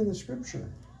we're living the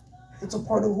scripture. It's a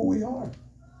part of who we are.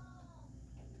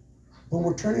 When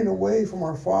we're turning away from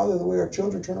our Father the way our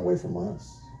children turn away from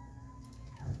us.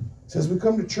 So as we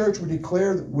come to church, we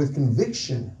declare with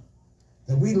conviction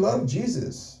that we love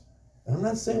Jesus. And I'm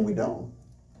not saying we don't.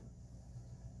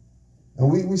 And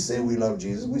we say we love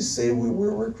Jesus. We say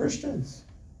we're Christians.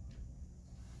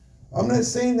 I'm not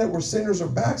saying that we're sinners or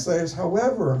backsliders.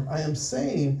 However, I am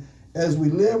saying as we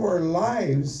live our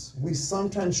lives, we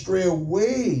sometimes stray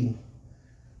away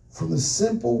from the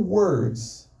simple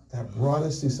words that brought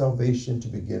us to salvation to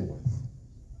begin with.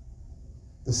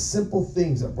 The simple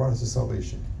things that brought us to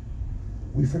salvation.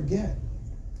 We forget.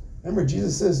 Remember,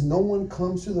 Jesus says, no one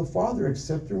comes to the Father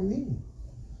except through me.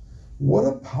 What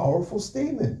a powerful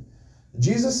statement.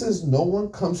 Jesus says, no one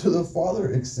comes to the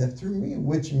Father except through me,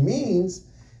 which means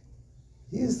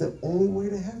he is the only way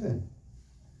to heaven.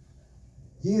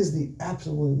 He is the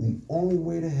absolutely only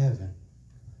way to heaven.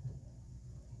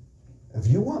 If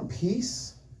you want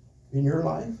peace in your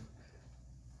life,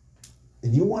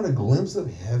 and you want a glimpse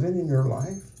of heaven in your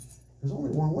life, there's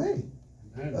only one way.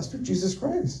 That's through Jesus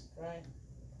Christ. Right.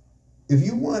 If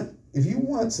you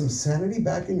want some sanity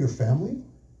back in your family,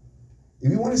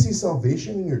 if you want to see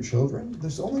salvation in your children,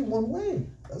 there's only one way.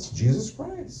 That's Jesus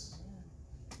Christ.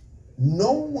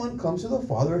 No one comes to the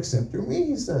Father except through me,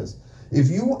 he says. If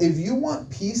you want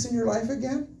peace in your life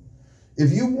again,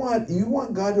 if you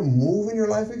want God to move in your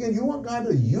life again, you want God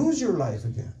to use your life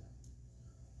again,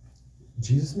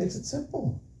 Jesus makes it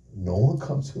simple. No one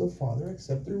comes to the Father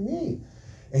except through me.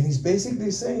 And he's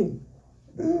basically saying,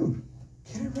 dude,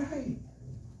 get it right.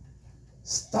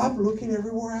 Stop looking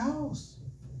everywhere else.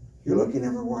 You're looking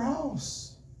everywhere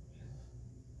else.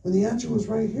 When the answer was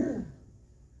right here.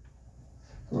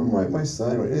 I remember my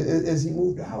son, as he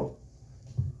moved out,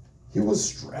 he was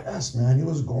stressed, man. He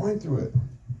was going through it.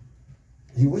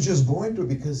 He was just going through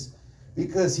it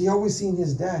because he always seen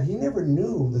his dad. He never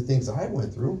knew the things I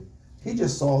went through. He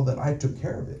just saw that I took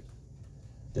care of it.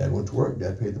 Dad went to work,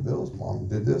 dad paid the bills, mom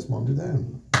did this, mom did that,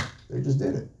 and they just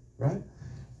did it, right?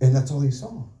 And that's all he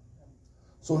saw.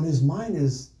 So in his mind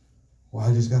is, well,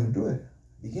 I just got to do it.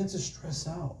 He begins to stress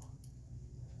out.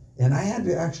 And I had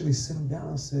to actually sit him down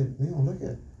and say, look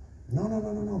at, no,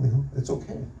 Mijo, it's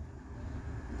okay.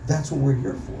 That's what we're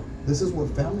here for. This is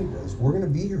what family does. We're going to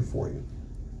be here for you.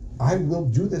 I will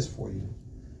do this for you.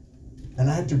 And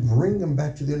I had to bring them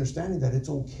back to the understanding that it's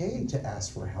okay to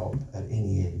ask for help at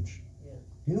any age. Yeah.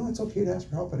 You know, it's okay to ask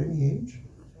for help at any age.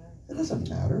 It doesn't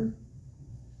matter.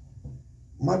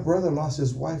 My brother lost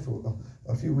his wife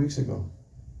a few weeks ago.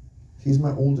 He's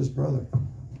my oldest brother.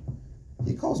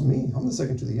 He calls me. I'm the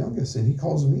second to the youngest, and he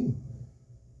calls me.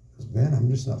 He goes, man, I'm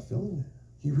just not feeling it.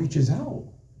 He reaches out.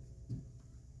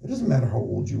 It doesn't matter how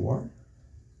old you are.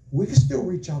 We can still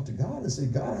reach out to God and say,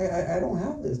 God, I don't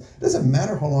have this. It doesn't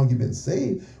matter how long you've been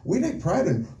saved. We take pride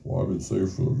in, well, I've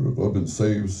been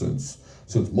saved since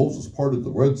Moses parted the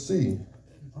Red Sea.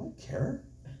 I don't care.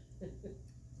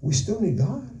 We still need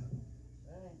God.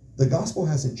 The gospel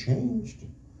hasn't changed.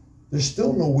 There's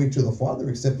still no way to the Father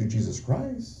except through Jesus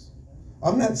Christ.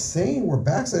 I'm not saying we're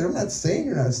backsliding. I'm not saying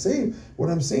you're not saved. What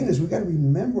I'm saying is we got to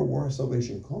remember where our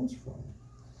salvation comes from,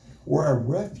 where our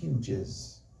refuge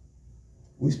is.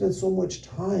 We spend so much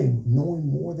time knowing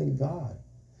more than God.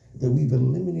 that we've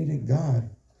eliminated God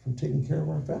from taking care of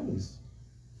our families,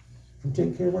 from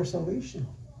taking care of our salvation.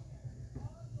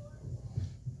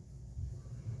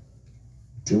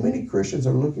 Too many Christians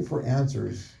are looking for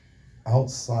answers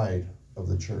outside of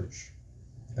the church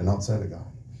and outside of God.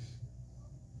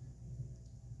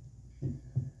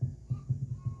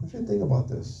 What do you think about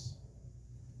this?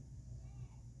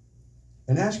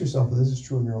 And ask yourself if this is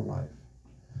true in your own life.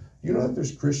 You know that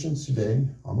there's Christians today.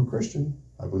 I'm a Christian.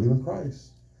 I believe in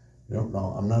Christ. You know,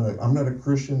 no, I'm not a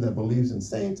Christian that believes in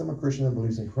saints. I'm a Christian that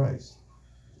believes in Christ.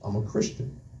 I'm a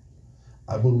Christian.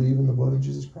 I believe in the blood of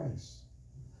Jesus Christ.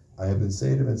 I have been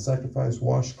saved, I've been sacrificed,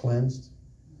 washed, cleansed.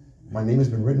 My name has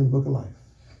been written in the book of life.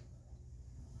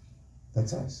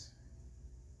 That's us.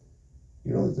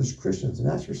 You know that there's Christians, and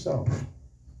ask yourself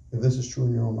if this is true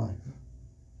in your own life.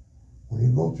 When you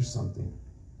go through something,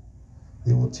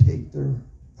 they will take their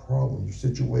problem, their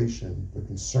situation, their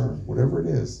concern, whatever it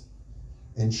is,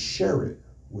 and share it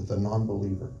with a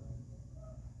non-believer,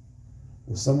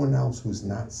 with someone else who's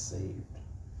not saved,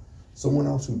 someone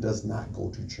else who does not go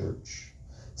to church,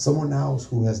 someone else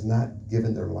who has not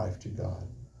given their life to God,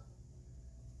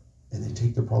 and they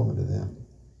take the problem to them.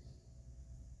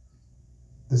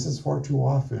 This is far too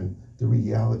often the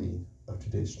reality of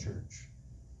today's church.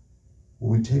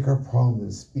 When we take our problem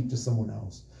and speak to someone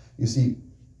else. You see,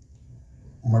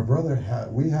 my brother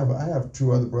I have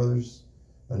two other brothers,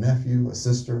 a nephew, a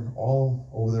sister, all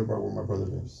over there by where my brother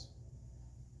lives.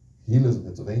 He lives in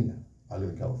Pennsylvania. I live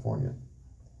in California.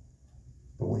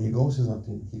 But when he goes to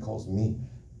something, he calls me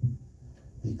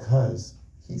because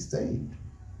he's saved.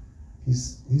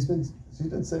 He's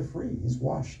been set free. He's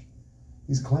washed.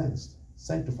 He's cleansed,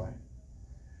 sanctified.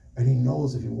 And he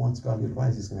knows if he wants godly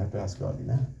advice, he's going to have to ask godly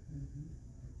man.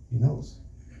 He knows.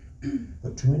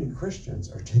 But too many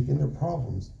Christians are taking their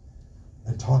problems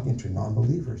and talking to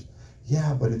non-believers.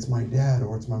 Yeah, but it's my dad,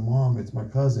 or it's my mom, it's my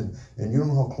cousin, and you don't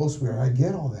know how close we are. I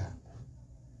get all that.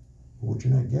 But what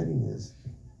you're not getting is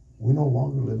we no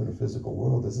longer live in a physical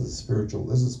world. This is a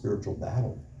spiritual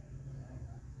battle.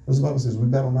 As the Bible says, we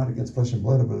battle not against flesh and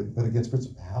blood, but against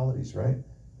principalities, right?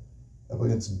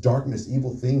 Against darkness,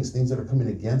 evil things that are coming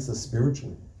against us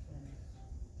spiritually.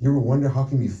 You ever wonder how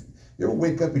can you ever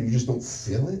wake up and you just don't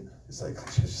feel it? It's like, I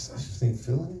just ain't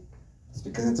feeling it. It's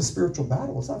because it's a spiritual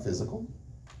battle. It's not physical.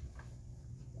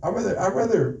 I'd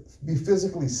rather be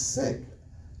physically sick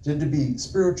than to be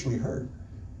spiritually hurt.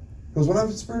 Because when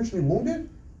I'm spiritually wounded,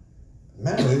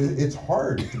 man, it's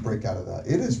hard to break out of that.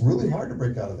 It is really hard to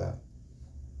break out of that.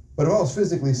 But if I was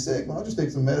physically sick, well, I'll just take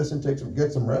some medicine,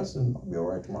 get some rest, and I'll be all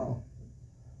right tomorrow.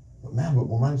 But man,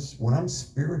 when I'm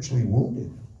spiritually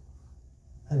wounded,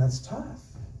 man, that's tough.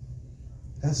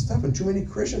 That's tough. And too many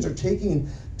Christians are taking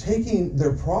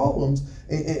their problems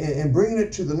and bringing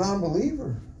it to the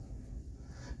non-believer.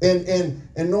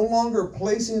 And no longer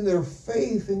placing their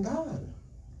faith in God.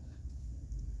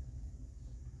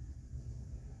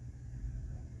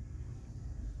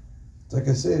 Like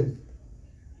I said,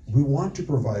 we want to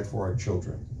provide for our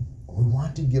children. We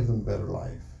want to give them a better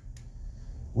life.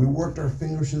 We worked our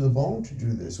fingers to the bone to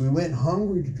do this. We went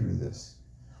hungry to do this.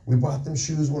 We bought them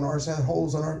shoes when ours had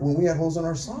holes when we had holes in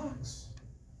our socks.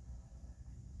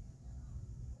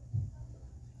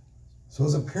 So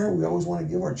as a parent, we always want to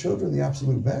give our children the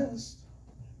absolute best.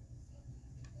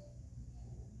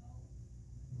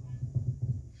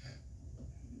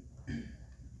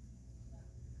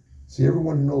 See,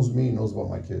 everyone who knows me knows about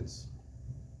my kids.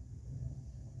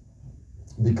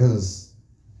 Because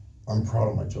I'm proud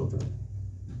of my children.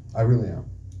 I really am.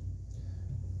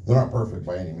 They're not perfect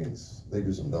by any means. They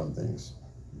do some dumb things.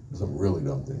 Some really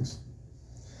dumb things.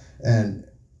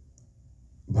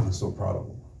 But I'm so proud of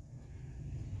them.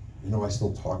 You know, I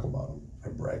still talk about them. I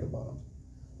brag about them.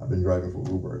 I've been driving for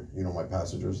Uber. You know, my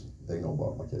passengers, they know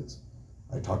about my kids.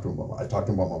 I talk to them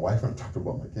about my wife, and I talk to them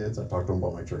about my kids. I talk to them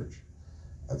about my church.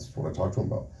 That's what I talk to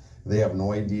them about. They have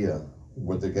no idea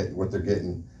what they're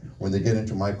getting when they get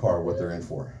into my car, what they're in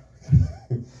for.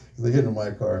 They get into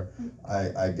my car,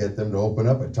 I get them to open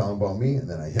up, I tell them about me, and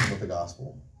then I hit them with the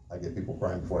gospel. I get people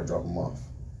crying before I drop them off.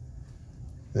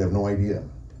 They have no idea.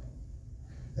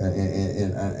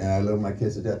 And I love my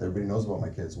kids to death. Everybody knows about my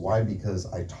kids. Why?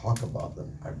 Because I talk about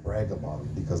them. I brag about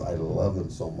them because I love them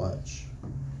so much.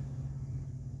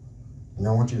 And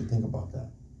I want you to think about that.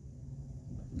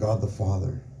 God the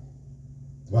Father.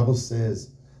 The Bible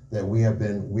says that we have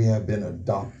been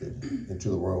adopted into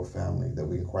the royal family, that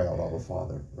we can cry out, Abba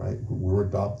Father, right? We're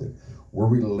adopted. We're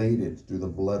related through the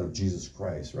blood of Jesus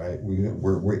Christ, right?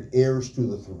 We're heirs to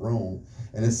the throne.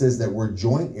 And it says that we're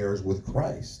joint heirs with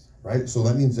Christ, right? So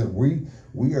that means that we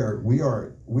are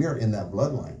in that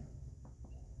bloodline.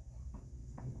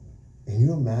 Can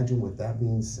you imagine with that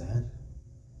being said,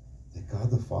 that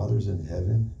God the Father's in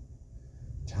heaven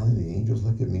telling the angels,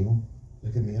 look at me,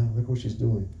 look what she's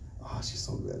doing. Oh, she's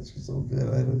so good, she's so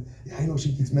good. I know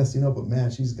she keeps messing up, but man,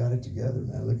 she's got it together,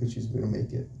 man. Look at, she's gonna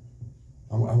make it.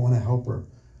 I want to help her.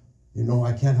 You know,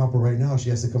 I can't help her right now. She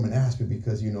has to come and ask me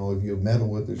because, you know, if you meddle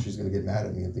with her, she's going to get mad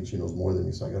at me and think she knows more than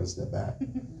me, so I got to step back.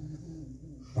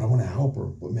 But I want to help her.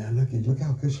 But man, look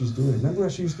how good she's doing. Remember how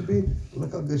she used to be?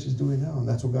 Look how good she's doing now, and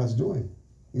that's what God's doing.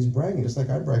 He's bragging, just like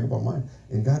I brag about mine.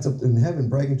 And God's up in heaven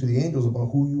bragging to the angels about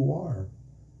who you are,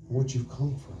 and what you've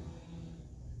come from,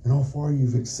 and how far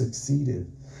you've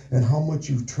succeeded, and how much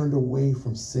you've turned away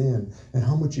from sin, and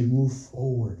how much you've moved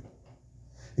forward.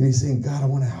 And he's saying, God, I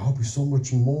want to help you so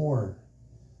much more.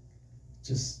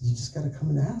 You just got to come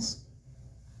and ask.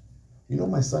 You know,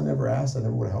 my son never asked, I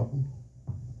never would help him.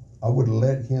 I would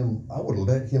let him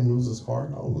lose his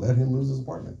car. I would let him lose his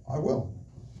apartment. I will.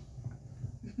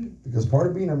 Because part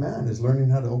of being a man is learning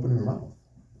how to open your mouth.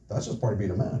 That's just part of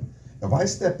being a man. If I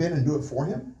step in and do it for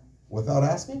him without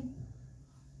asking,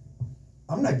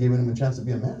 I'm not giving him a chance to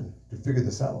be a man, to figure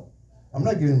this out. I'm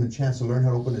not giving him a chance to learn how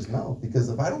to open his mouth, because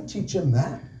if I don't teach him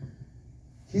that,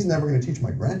 he's never going to teach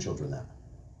my grandchildren that.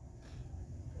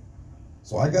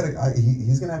 So he's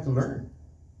going to have to learn.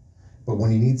 But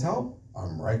when he needs help,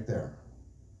 I'm right there.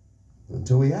 But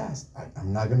until he asks,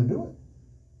 I'm not going to do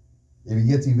it. If he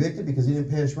gets evicted because he didn't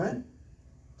pay his rent,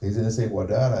 he's going to say, well,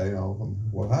 Dad,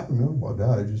 what happened to him? Well,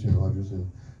 Dad, I just didn't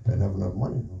have enough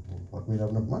money. How come you didn't have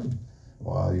enough money?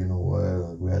 Well,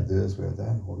 we had this, we had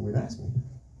that. What come you ask me?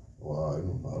 Well, I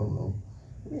don't know.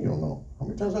 What do you don't know? How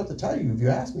many times do I have to tell you? If you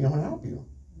ask me, I'm going to help you.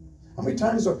 How many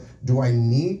times do I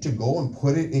need to go and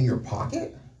put it in your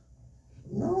pocket?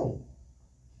 No.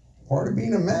 Part of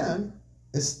being a man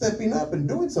is stepping up and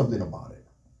doing something about it.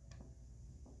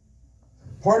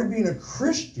 Part of being a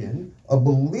Christian, a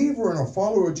believer and a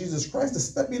follower of Jesus Christ, is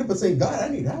stepping up and saying, God, I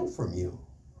need help from you.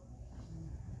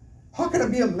 How can I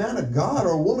be a man of God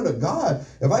or a woman of God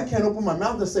if I can't open my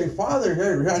mouth and say, Father,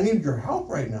 here, I need your help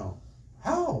right now?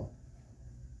 How?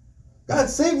 God,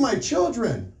 save my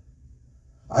children.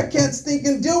 I can't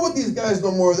stinking deal with these guys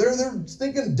no more. They're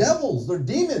stinking devils. They're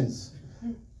demons.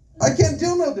 I can't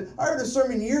deal with them. I heard a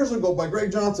sermon years ago by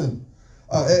Greg Johnson.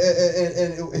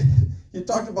 He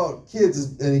talked about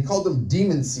kids and he called them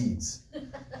demon seeds.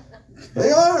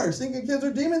 They are. Stinking kids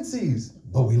are demon seeds.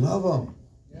 But we love them.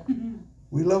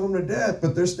 We love them to death,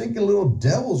 but they're stinking little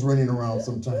devils running around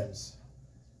sometimes.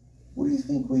 What do you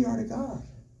think we are to God?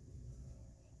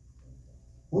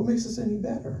 What makes us any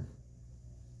better?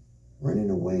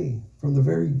 Running away from the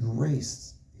very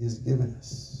grace He's given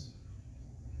us.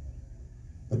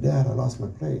 But Dad, I lost my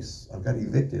place. I got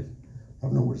evicted. I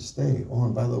have nowhere to stay. Oh,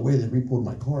 and by the way, they repoed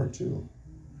my car too.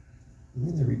 What do you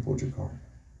mean they repoed your car?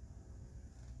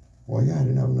 Well, yeah, I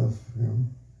didn't have enough,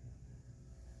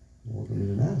 Well, if you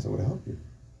didn't ask, I would have helped you.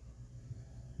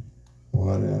 Well,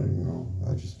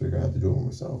 I just figured I had to do it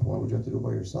myself. Why would you have to do it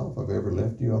by yourself? Have I ever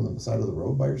left you on the side of the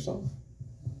road by yourself?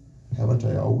 Haven't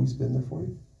I always been there for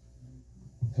you?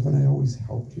 Haven't I always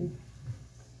helped you?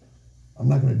 I'm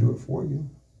not going to do it for you.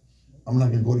 I'm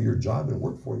not going to go to your job and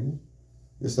work for you.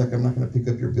 Just like I'm not going to pick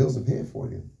up your bills and pay it for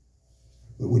you.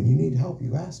 But when you need help,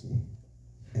 you ask me,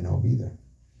 and I'll be there.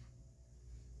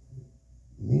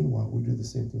 Meanwhile, we do the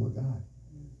same thing with God.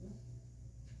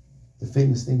 The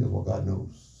famous thing is, well, God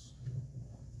knows.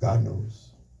 God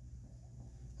knows.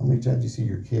 How many times you see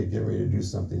your kid get ready to do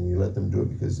something and you let them do it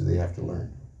because they have to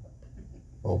learn?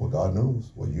 Oh, but God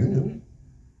knows. Well, you knew.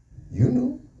 You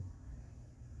knew.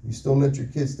 You still let your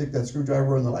kid stick that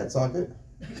screwdriver in the light socket?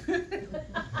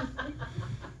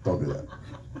 Don't do that.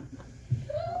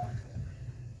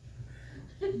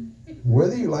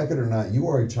 Whether you like it or not, you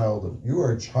are a child.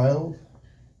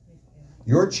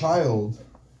 Your child,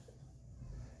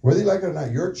 whether you like it or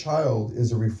not, your child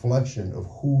is a reflection of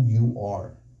who you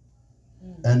are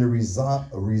and a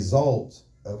result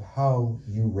of how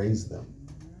you raise them.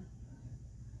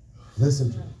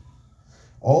 Listen to me.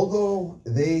 Although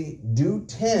they do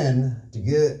tend to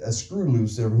get a screw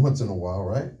loose every once in a while,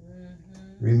 right?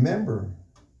 Mm-hmm. Remember,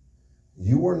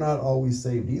 you were not always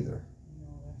saved either.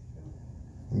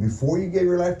 And before you gave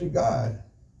your life to God,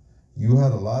 you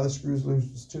had a lot of screws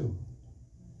loose too.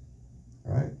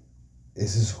 All right?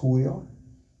 This is who we are.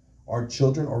 Our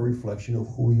children are a reflection of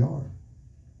who we are.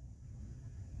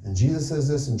 And Jesus says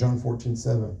this in John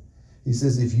 14:7. He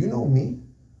says, if you know me,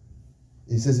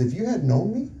 he says, if you had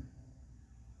known me,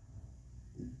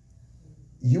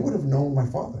 you would have known my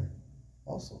Father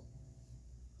also.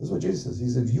 This is what Jesus says. He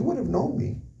said, if you would have known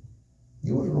me,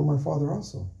 you would have known my Father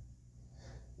also.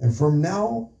 And from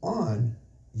now on,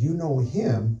 you know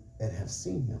him and have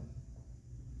seen him.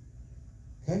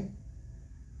 Okay?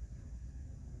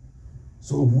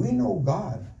 So if we know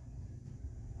God,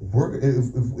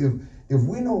 if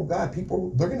we know God,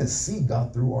 people, they're going to see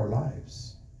God through our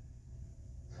lives.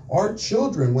 Our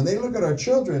children, when they look at our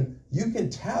children, you can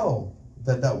tell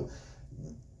that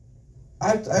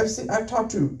I've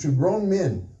talked to grown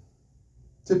men,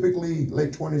 typically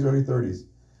late 20s, early 30s,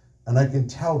 and I can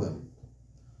tell them,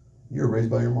 you're raised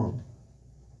by your mom.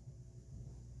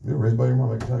 You're raised by your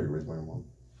mom. I can tell you're raised by your mom.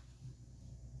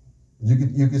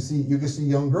 You could see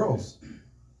young girls.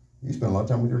 You spend a lot of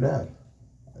time with your dad.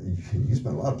 You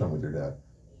spend a lot of time with your dad.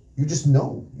 You just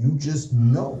know. You just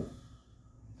know.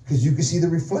 Because you can see the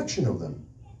reflection of them.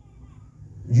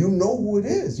 You know who it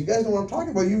is. You guys know what I'm talking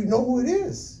about. You know who it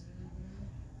is.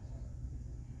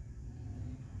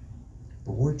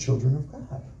 But we're children of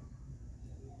God.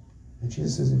 And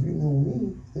Jesus says, if you know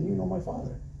me, then you know my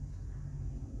Father.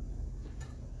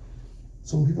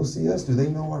 So when people see us, do they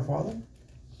know our Father?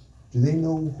 Do they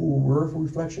know who we're a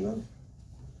reflection of?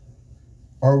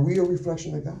 Are we a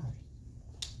reflection of God?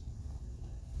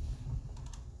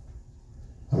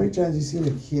 How many times have you seen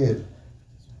a kid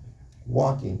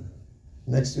walking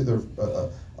next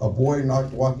to a boy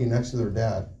not walking next to their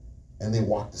dad, and they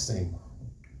walk the same?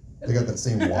 They got that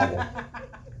same wobble.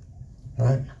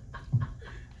 Right?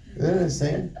 Isn't it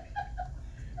insane?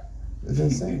 It's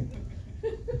insane.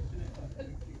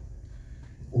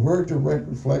 We're a direct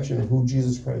reflection of who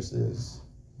Jesus Christ is.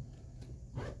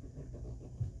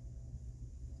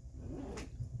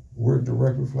 We're a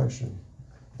direct reflection.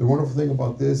 The wonderful thing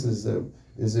about this is that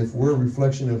if we're a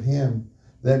reflection of Him,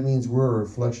 that means we're a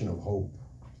reflection of hope.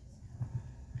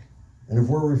 And if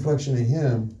we're a reflection of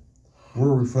Him,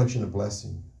 we're a reflection of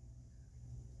blessing.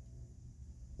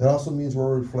 That also means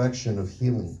we're a reflection of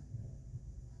healing.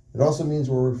 It also means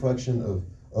we're a reflection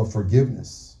of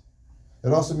forgiveness.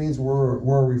 It also means we're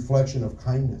a reflection of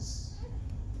kindness.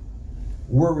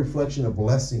 We're a reflection of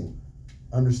blessing.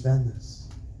 Understand this.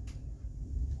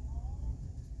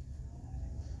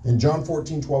 In John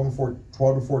 14, 12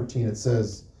 to 14, it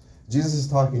says, Jesus is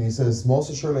talking, he says,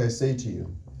 most assuredly I say to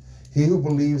you, he who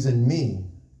believes in me,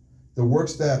 the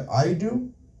works that I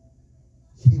do,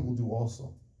 he will do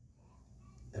also.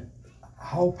 And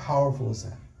how powerful is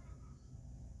that?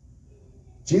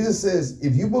 Jesus says,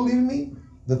 if you believe in me,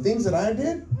 the things that I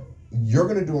did, you're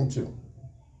going to do them too.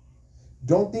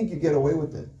 Don't think you get away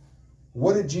with it.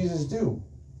 What did Jesus do?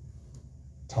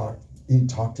 He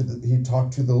talked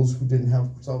to those who didn't have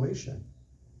salvation.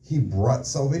 He brought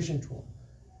salvation to them.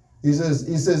 He says,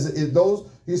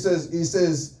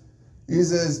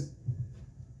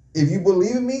 if you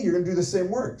believe in me, you're going to do the same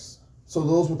works. So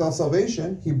those without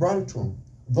salvation, he brought it to them.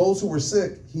 Those who were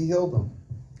sick, he healed them.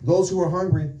 Those who were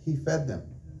hungry, he fed them.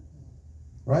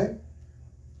 Right?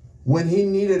 When he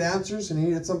needed answers and he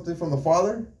needed something from the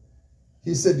Father,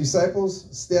 he said, disciples,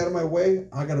 stay out of my way.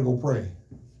 I got to go pray.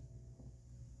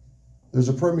 There's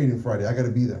a prayer meeting Friday. I got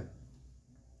to be there.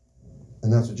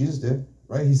 And that's what Jesus did,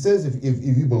 right? He says,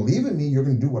 if you believe in me, you're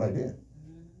going to do what I did.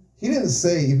 He didn't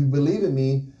say, if you believe in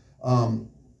me, I'm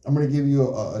going to give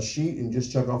you a sheet and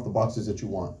just check off the boxes that you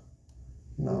want.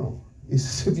 No. He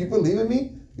says, if you believe in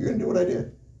me, you're going to do what I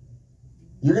did.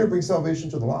 You're going to bring salvation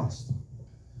to the lost.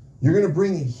 You're going to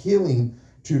bring healing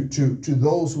to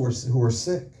those who are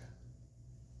sick.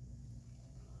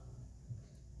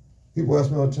 People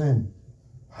ask me all the time,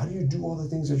 how do you do all the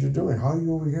things that you're doing? How are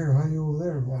you over here? How are you over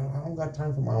there? Well, I don't got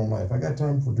time for my own life. I got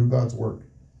time for do God's work.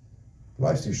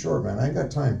 Life's too short, man. I ain't got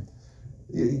time.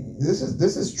 This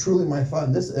is truly my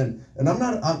fun. And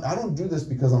I don't do this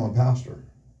because I'm a pastor.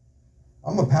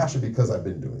 I'm a pastor because I've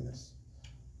been doing this.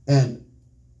 And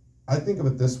I think of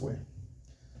it this way.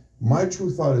 My true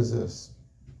thought is this.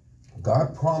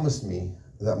 God promised me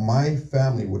that my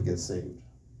family would get saved.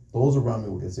 Those around me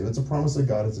will get saved. It's a promise of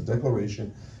God. It's a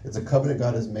declaration. It's a covenant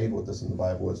God has made with us in the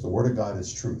Bible. It's the word of God.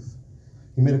 It's truth.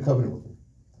 He made a covenant with me.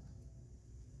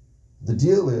 The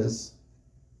deal is,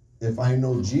 if I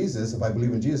know Jesus, if I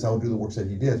believe in Jesus, I will do the works that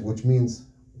he did, which means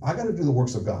I got to do the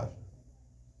works of God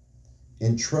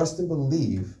and trust and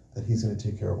believe that he's going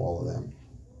to take care of all of them.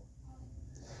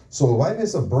 So if I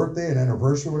miss a birthday, an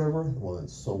anniversary, or whatever, well then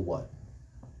so what?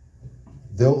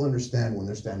 They'll understand when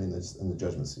they're standing in the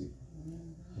judgment seat.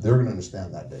 They're going to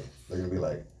understand that day. They're going to be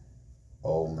like,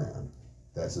 oh man,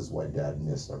 this is why Dad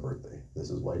missed our birthday. This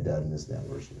is why Dad missed the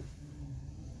anniversary.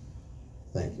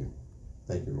 Thank you.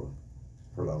 Thank you, Lord,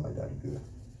 for allowing my dad to do that.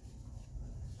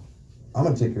 I'm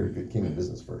going to take care of good kingdom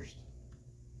business first.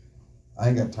 I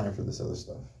ain't got time for this other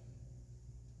stuff.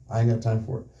 I ain't got time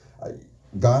for it.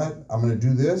 God, I'm going to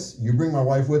do this. You bring my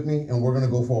wife with me, and we're going to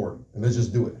go forward. And let's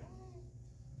just do it.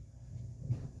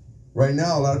 Right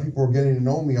now, a lot of people are getting to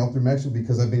know me all through Mexico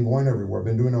because I've been going everywhere. I've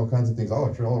been doing all kinds of things all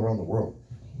around the world.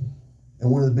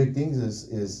 And one of the big things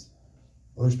is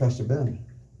well, there's Pastor Ben.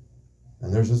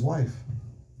 And there's his wife.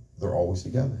 They're always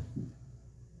together.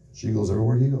 She goes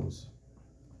everywhere he goes.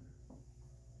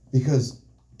 Because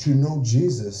to know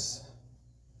Jesus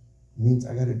means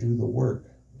I got to do the work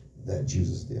that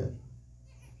Jesus did.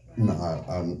 No,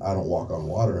 I don't walk on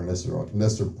water unless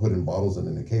they're put in bottles and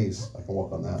in a case. I can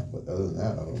walk on that, but other than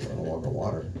that, I don't walk on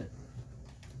water.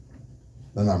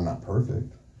 Then I'm not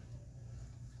perfect.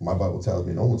 My Bible tells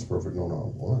me no one's perfect, no,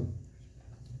 not one.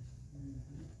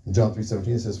 In John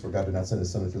 3:17 it says, "For God did not send his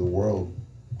Son into the world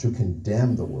to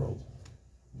condemn the world,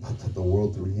 but that the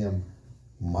world through him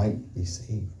might be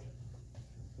saved."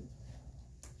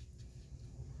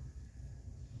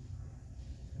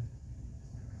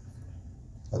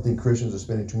 I think Christians are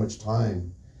spending too much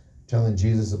time telling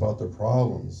Jesus about their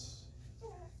problems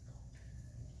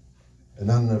and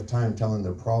not enough time telling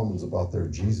their problems about their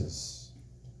Jesus.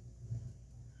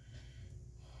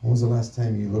 When was the last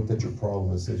time you looked at your problem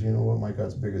and said, you know what, my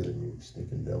God's bigger than you,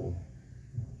 stinking devil?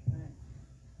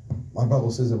 My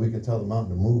Bible says that we can tell the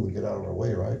mountain to move and get out of our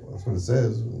way, right? That's what it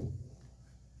says.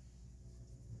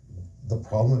 The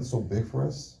problem that's so big for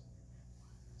us,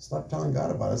 stop telling God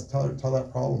about it. Tell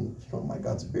that problem, you know, my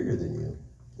God's bigger than you.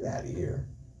 Get out of here.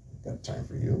 Got time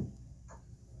for you.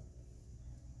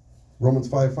 Romans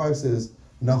 5:5 says,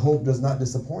 now hope does not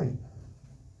disappoint.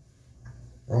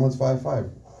 Romans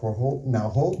 5:5,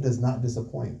 hope does not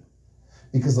disappoint,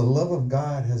 because the love of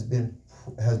God has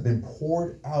been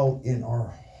poured out in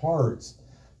our hearts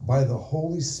by the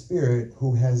Holy Spirit who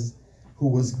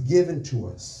was given to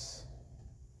us.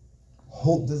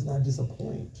 Hope does not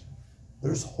disappoint.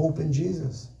 There's hope in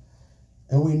Jesus.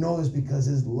 And we know this because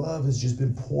his love has just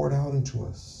been poured out into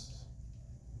us.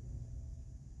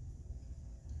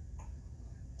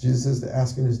 Jesus says to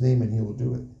ask in his name and he will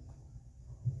do it.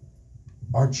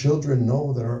 Our children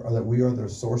know that we are their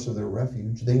source of their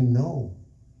refuge. They know.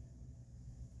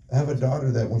 I have a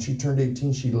daughter that when she turned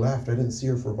 18, she left. I didn't see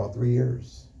her for about 3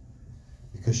 years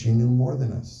because she knew more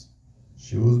than us.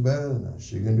 She was better than us.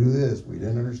 She can do this. We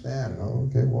didn't understand. Oh,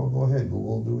 okay, well, go ahead.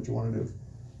 Google, do what you want to do.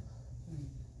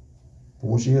 But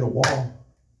when she hit a wall,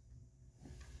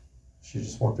 she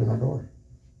just walked in our door.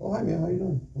 Oh, hi, man. How you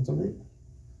doing? What's up, mate?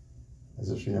 As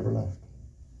if she never left.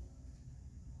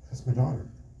 That's my daughter.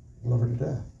 I love her to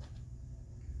death.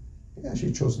 Yeah,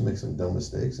 she chose to make some dumb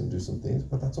mistakes and do some things,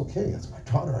 but that's okay. That's my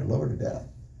daughter. I love her to death.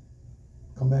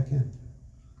 Come back in.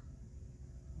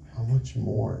 How much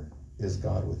more is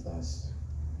God with us?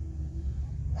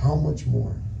 How much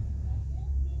more?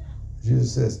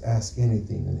 Jesus says, ask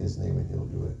anything in his name and he'll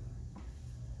do it.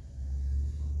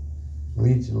 We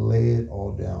need to lay it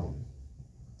all down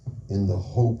in the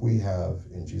hope we have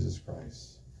in Jesus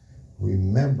Christ.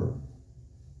 Remember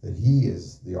that he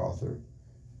is the author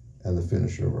and the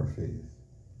finisher of our faith.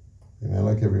 Amen. I'd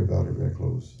like every bowed, every eye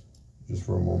closed, just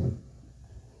for a moment.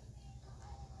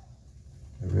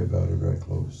 Every bowed, every eye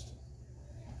closed.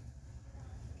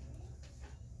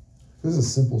 This is a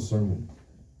simple sermon.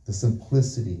 The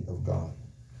simplicity of God,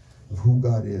 of who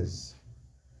God is,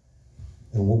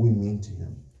 and what we mean to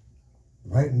him.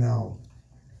 Right now,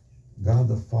 God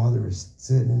the Father is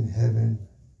sitting in heaven,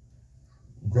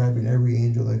 grabbing every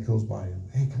angel that goes by him.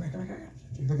 Hey, come here.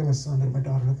 Look at my son, look at my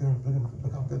daughter,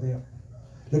 look how good they are.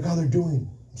 Look how they're doing.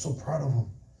 I'm so proud of them.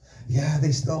 Yeah,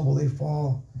 they stumble, they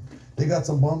fall. They got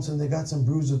some bumps and they got some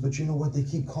bruises, but you know what? They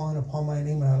keep calling upon my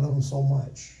name and I love them so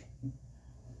much.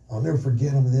 I'll never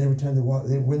forget them. And then every time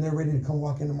when they're ready to come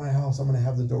walk into my house, I'm going to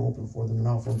have the door open for them and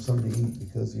offer them something to eat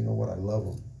because you know what? I love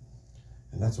them.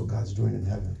 And that's what God's doing in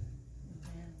heaven.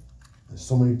 And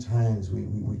so many times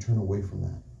we turn away from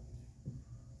that.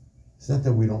 It's not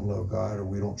that we don't love God or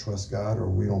we don't trust God or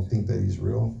we don't think that he's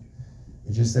real.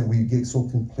 It's just that we get so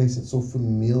complacent, so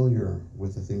familiar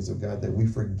with the things of God that we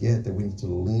forget that we need to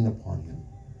lean upon him.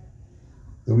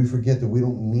 That we forget that we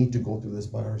don't need to go through this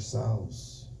by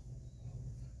ourselves.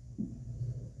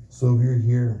 So if you're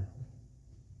here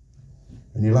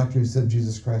and you'd like to accept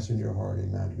Jesus Christ in your heart,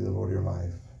 amen, to be the Lord of your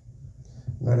life.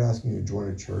 I'm not asking you to join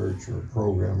a church or a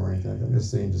program or anything. I'm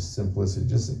just saying just simplicity.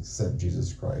 Just accept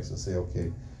Jesus Christ and say,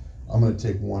 okay, I'm going to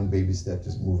take one baby step,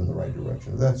 just move in the right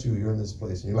direction. If that's you, you're in this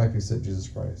place, and you'd like to accept Jesus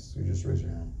Christ, you just raise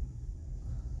your hand.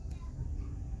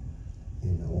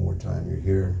 Amen. One more time, you're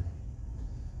here.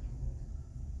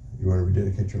 You want to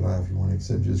rededicate your life. You want to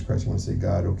accept Jesus Christ. You want to say,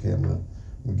 God, okay, I'm going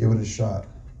to give it a shot.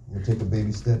 I'm going to take a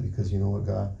baby step because you know what,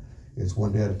 God? It's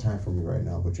one day at a time for me right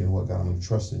now. But you know what, God? I'm going to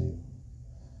trust in you.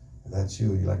 If that's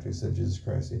you, you'd like to accept Jesus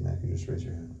Christ, amen. You just raise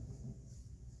your hand.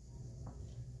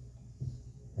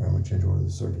 All right, I'm going to change order of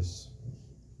the service.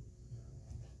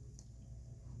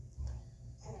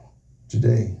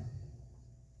 Today,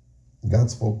 God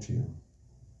spoke to you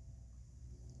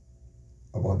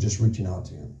about just reaching out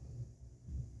to him.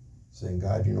 Saying,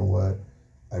 God, you know what?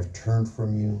 I've turned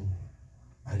from you.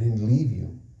 I didn't leave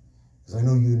you because I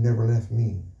know you never left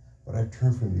me. But I've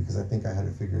turned from you because I think I had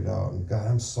to figure it out. And God,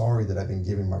 I'm sorry that I've been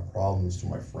giving my problems to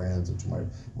my friends and to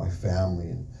my family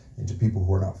and to people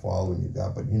who are not following you,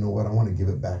 God. But you know what? I want to give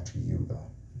it back to you, God.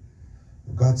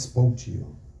 If God spoke to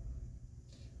you,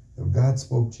 if God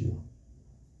spoke to you,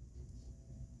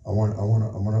 I want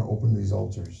to open these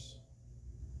altars.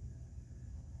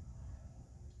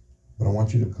 But I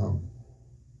want you to come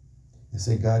and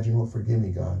say, God, you know what? Forgive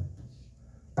me, God.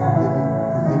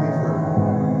 Forgive me for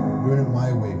doing it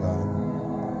my way, God,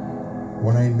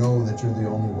 when I know that you're the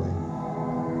only way.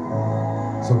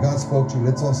 So God spoke to you.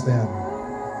 Let's all stand.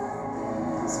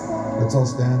 Let's all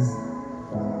stand.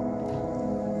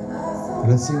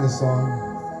 Let's sing the song.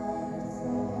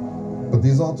 But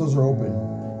these altars are open.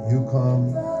 You come,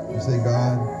 you say,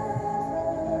 God,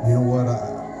 you know what?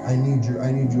 I need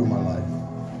you in my life.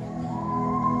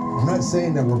 I'm not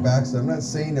saying that we're backslid. I'm not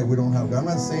saying that we don't have God. I'm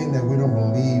not saying that we don't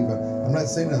believe. I'm not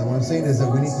saying that. What I'm saying is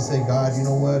that we need to say, God, you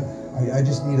know what? I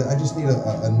just need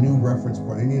a new reference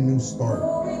point. I need a new start.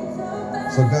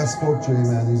 So God spoke to you,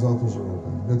 amen. These altars are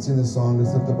open. Let's sing this song.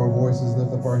 Let's lift up our voices,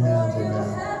 lift up our hands, amen,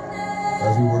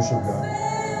 as we worship God.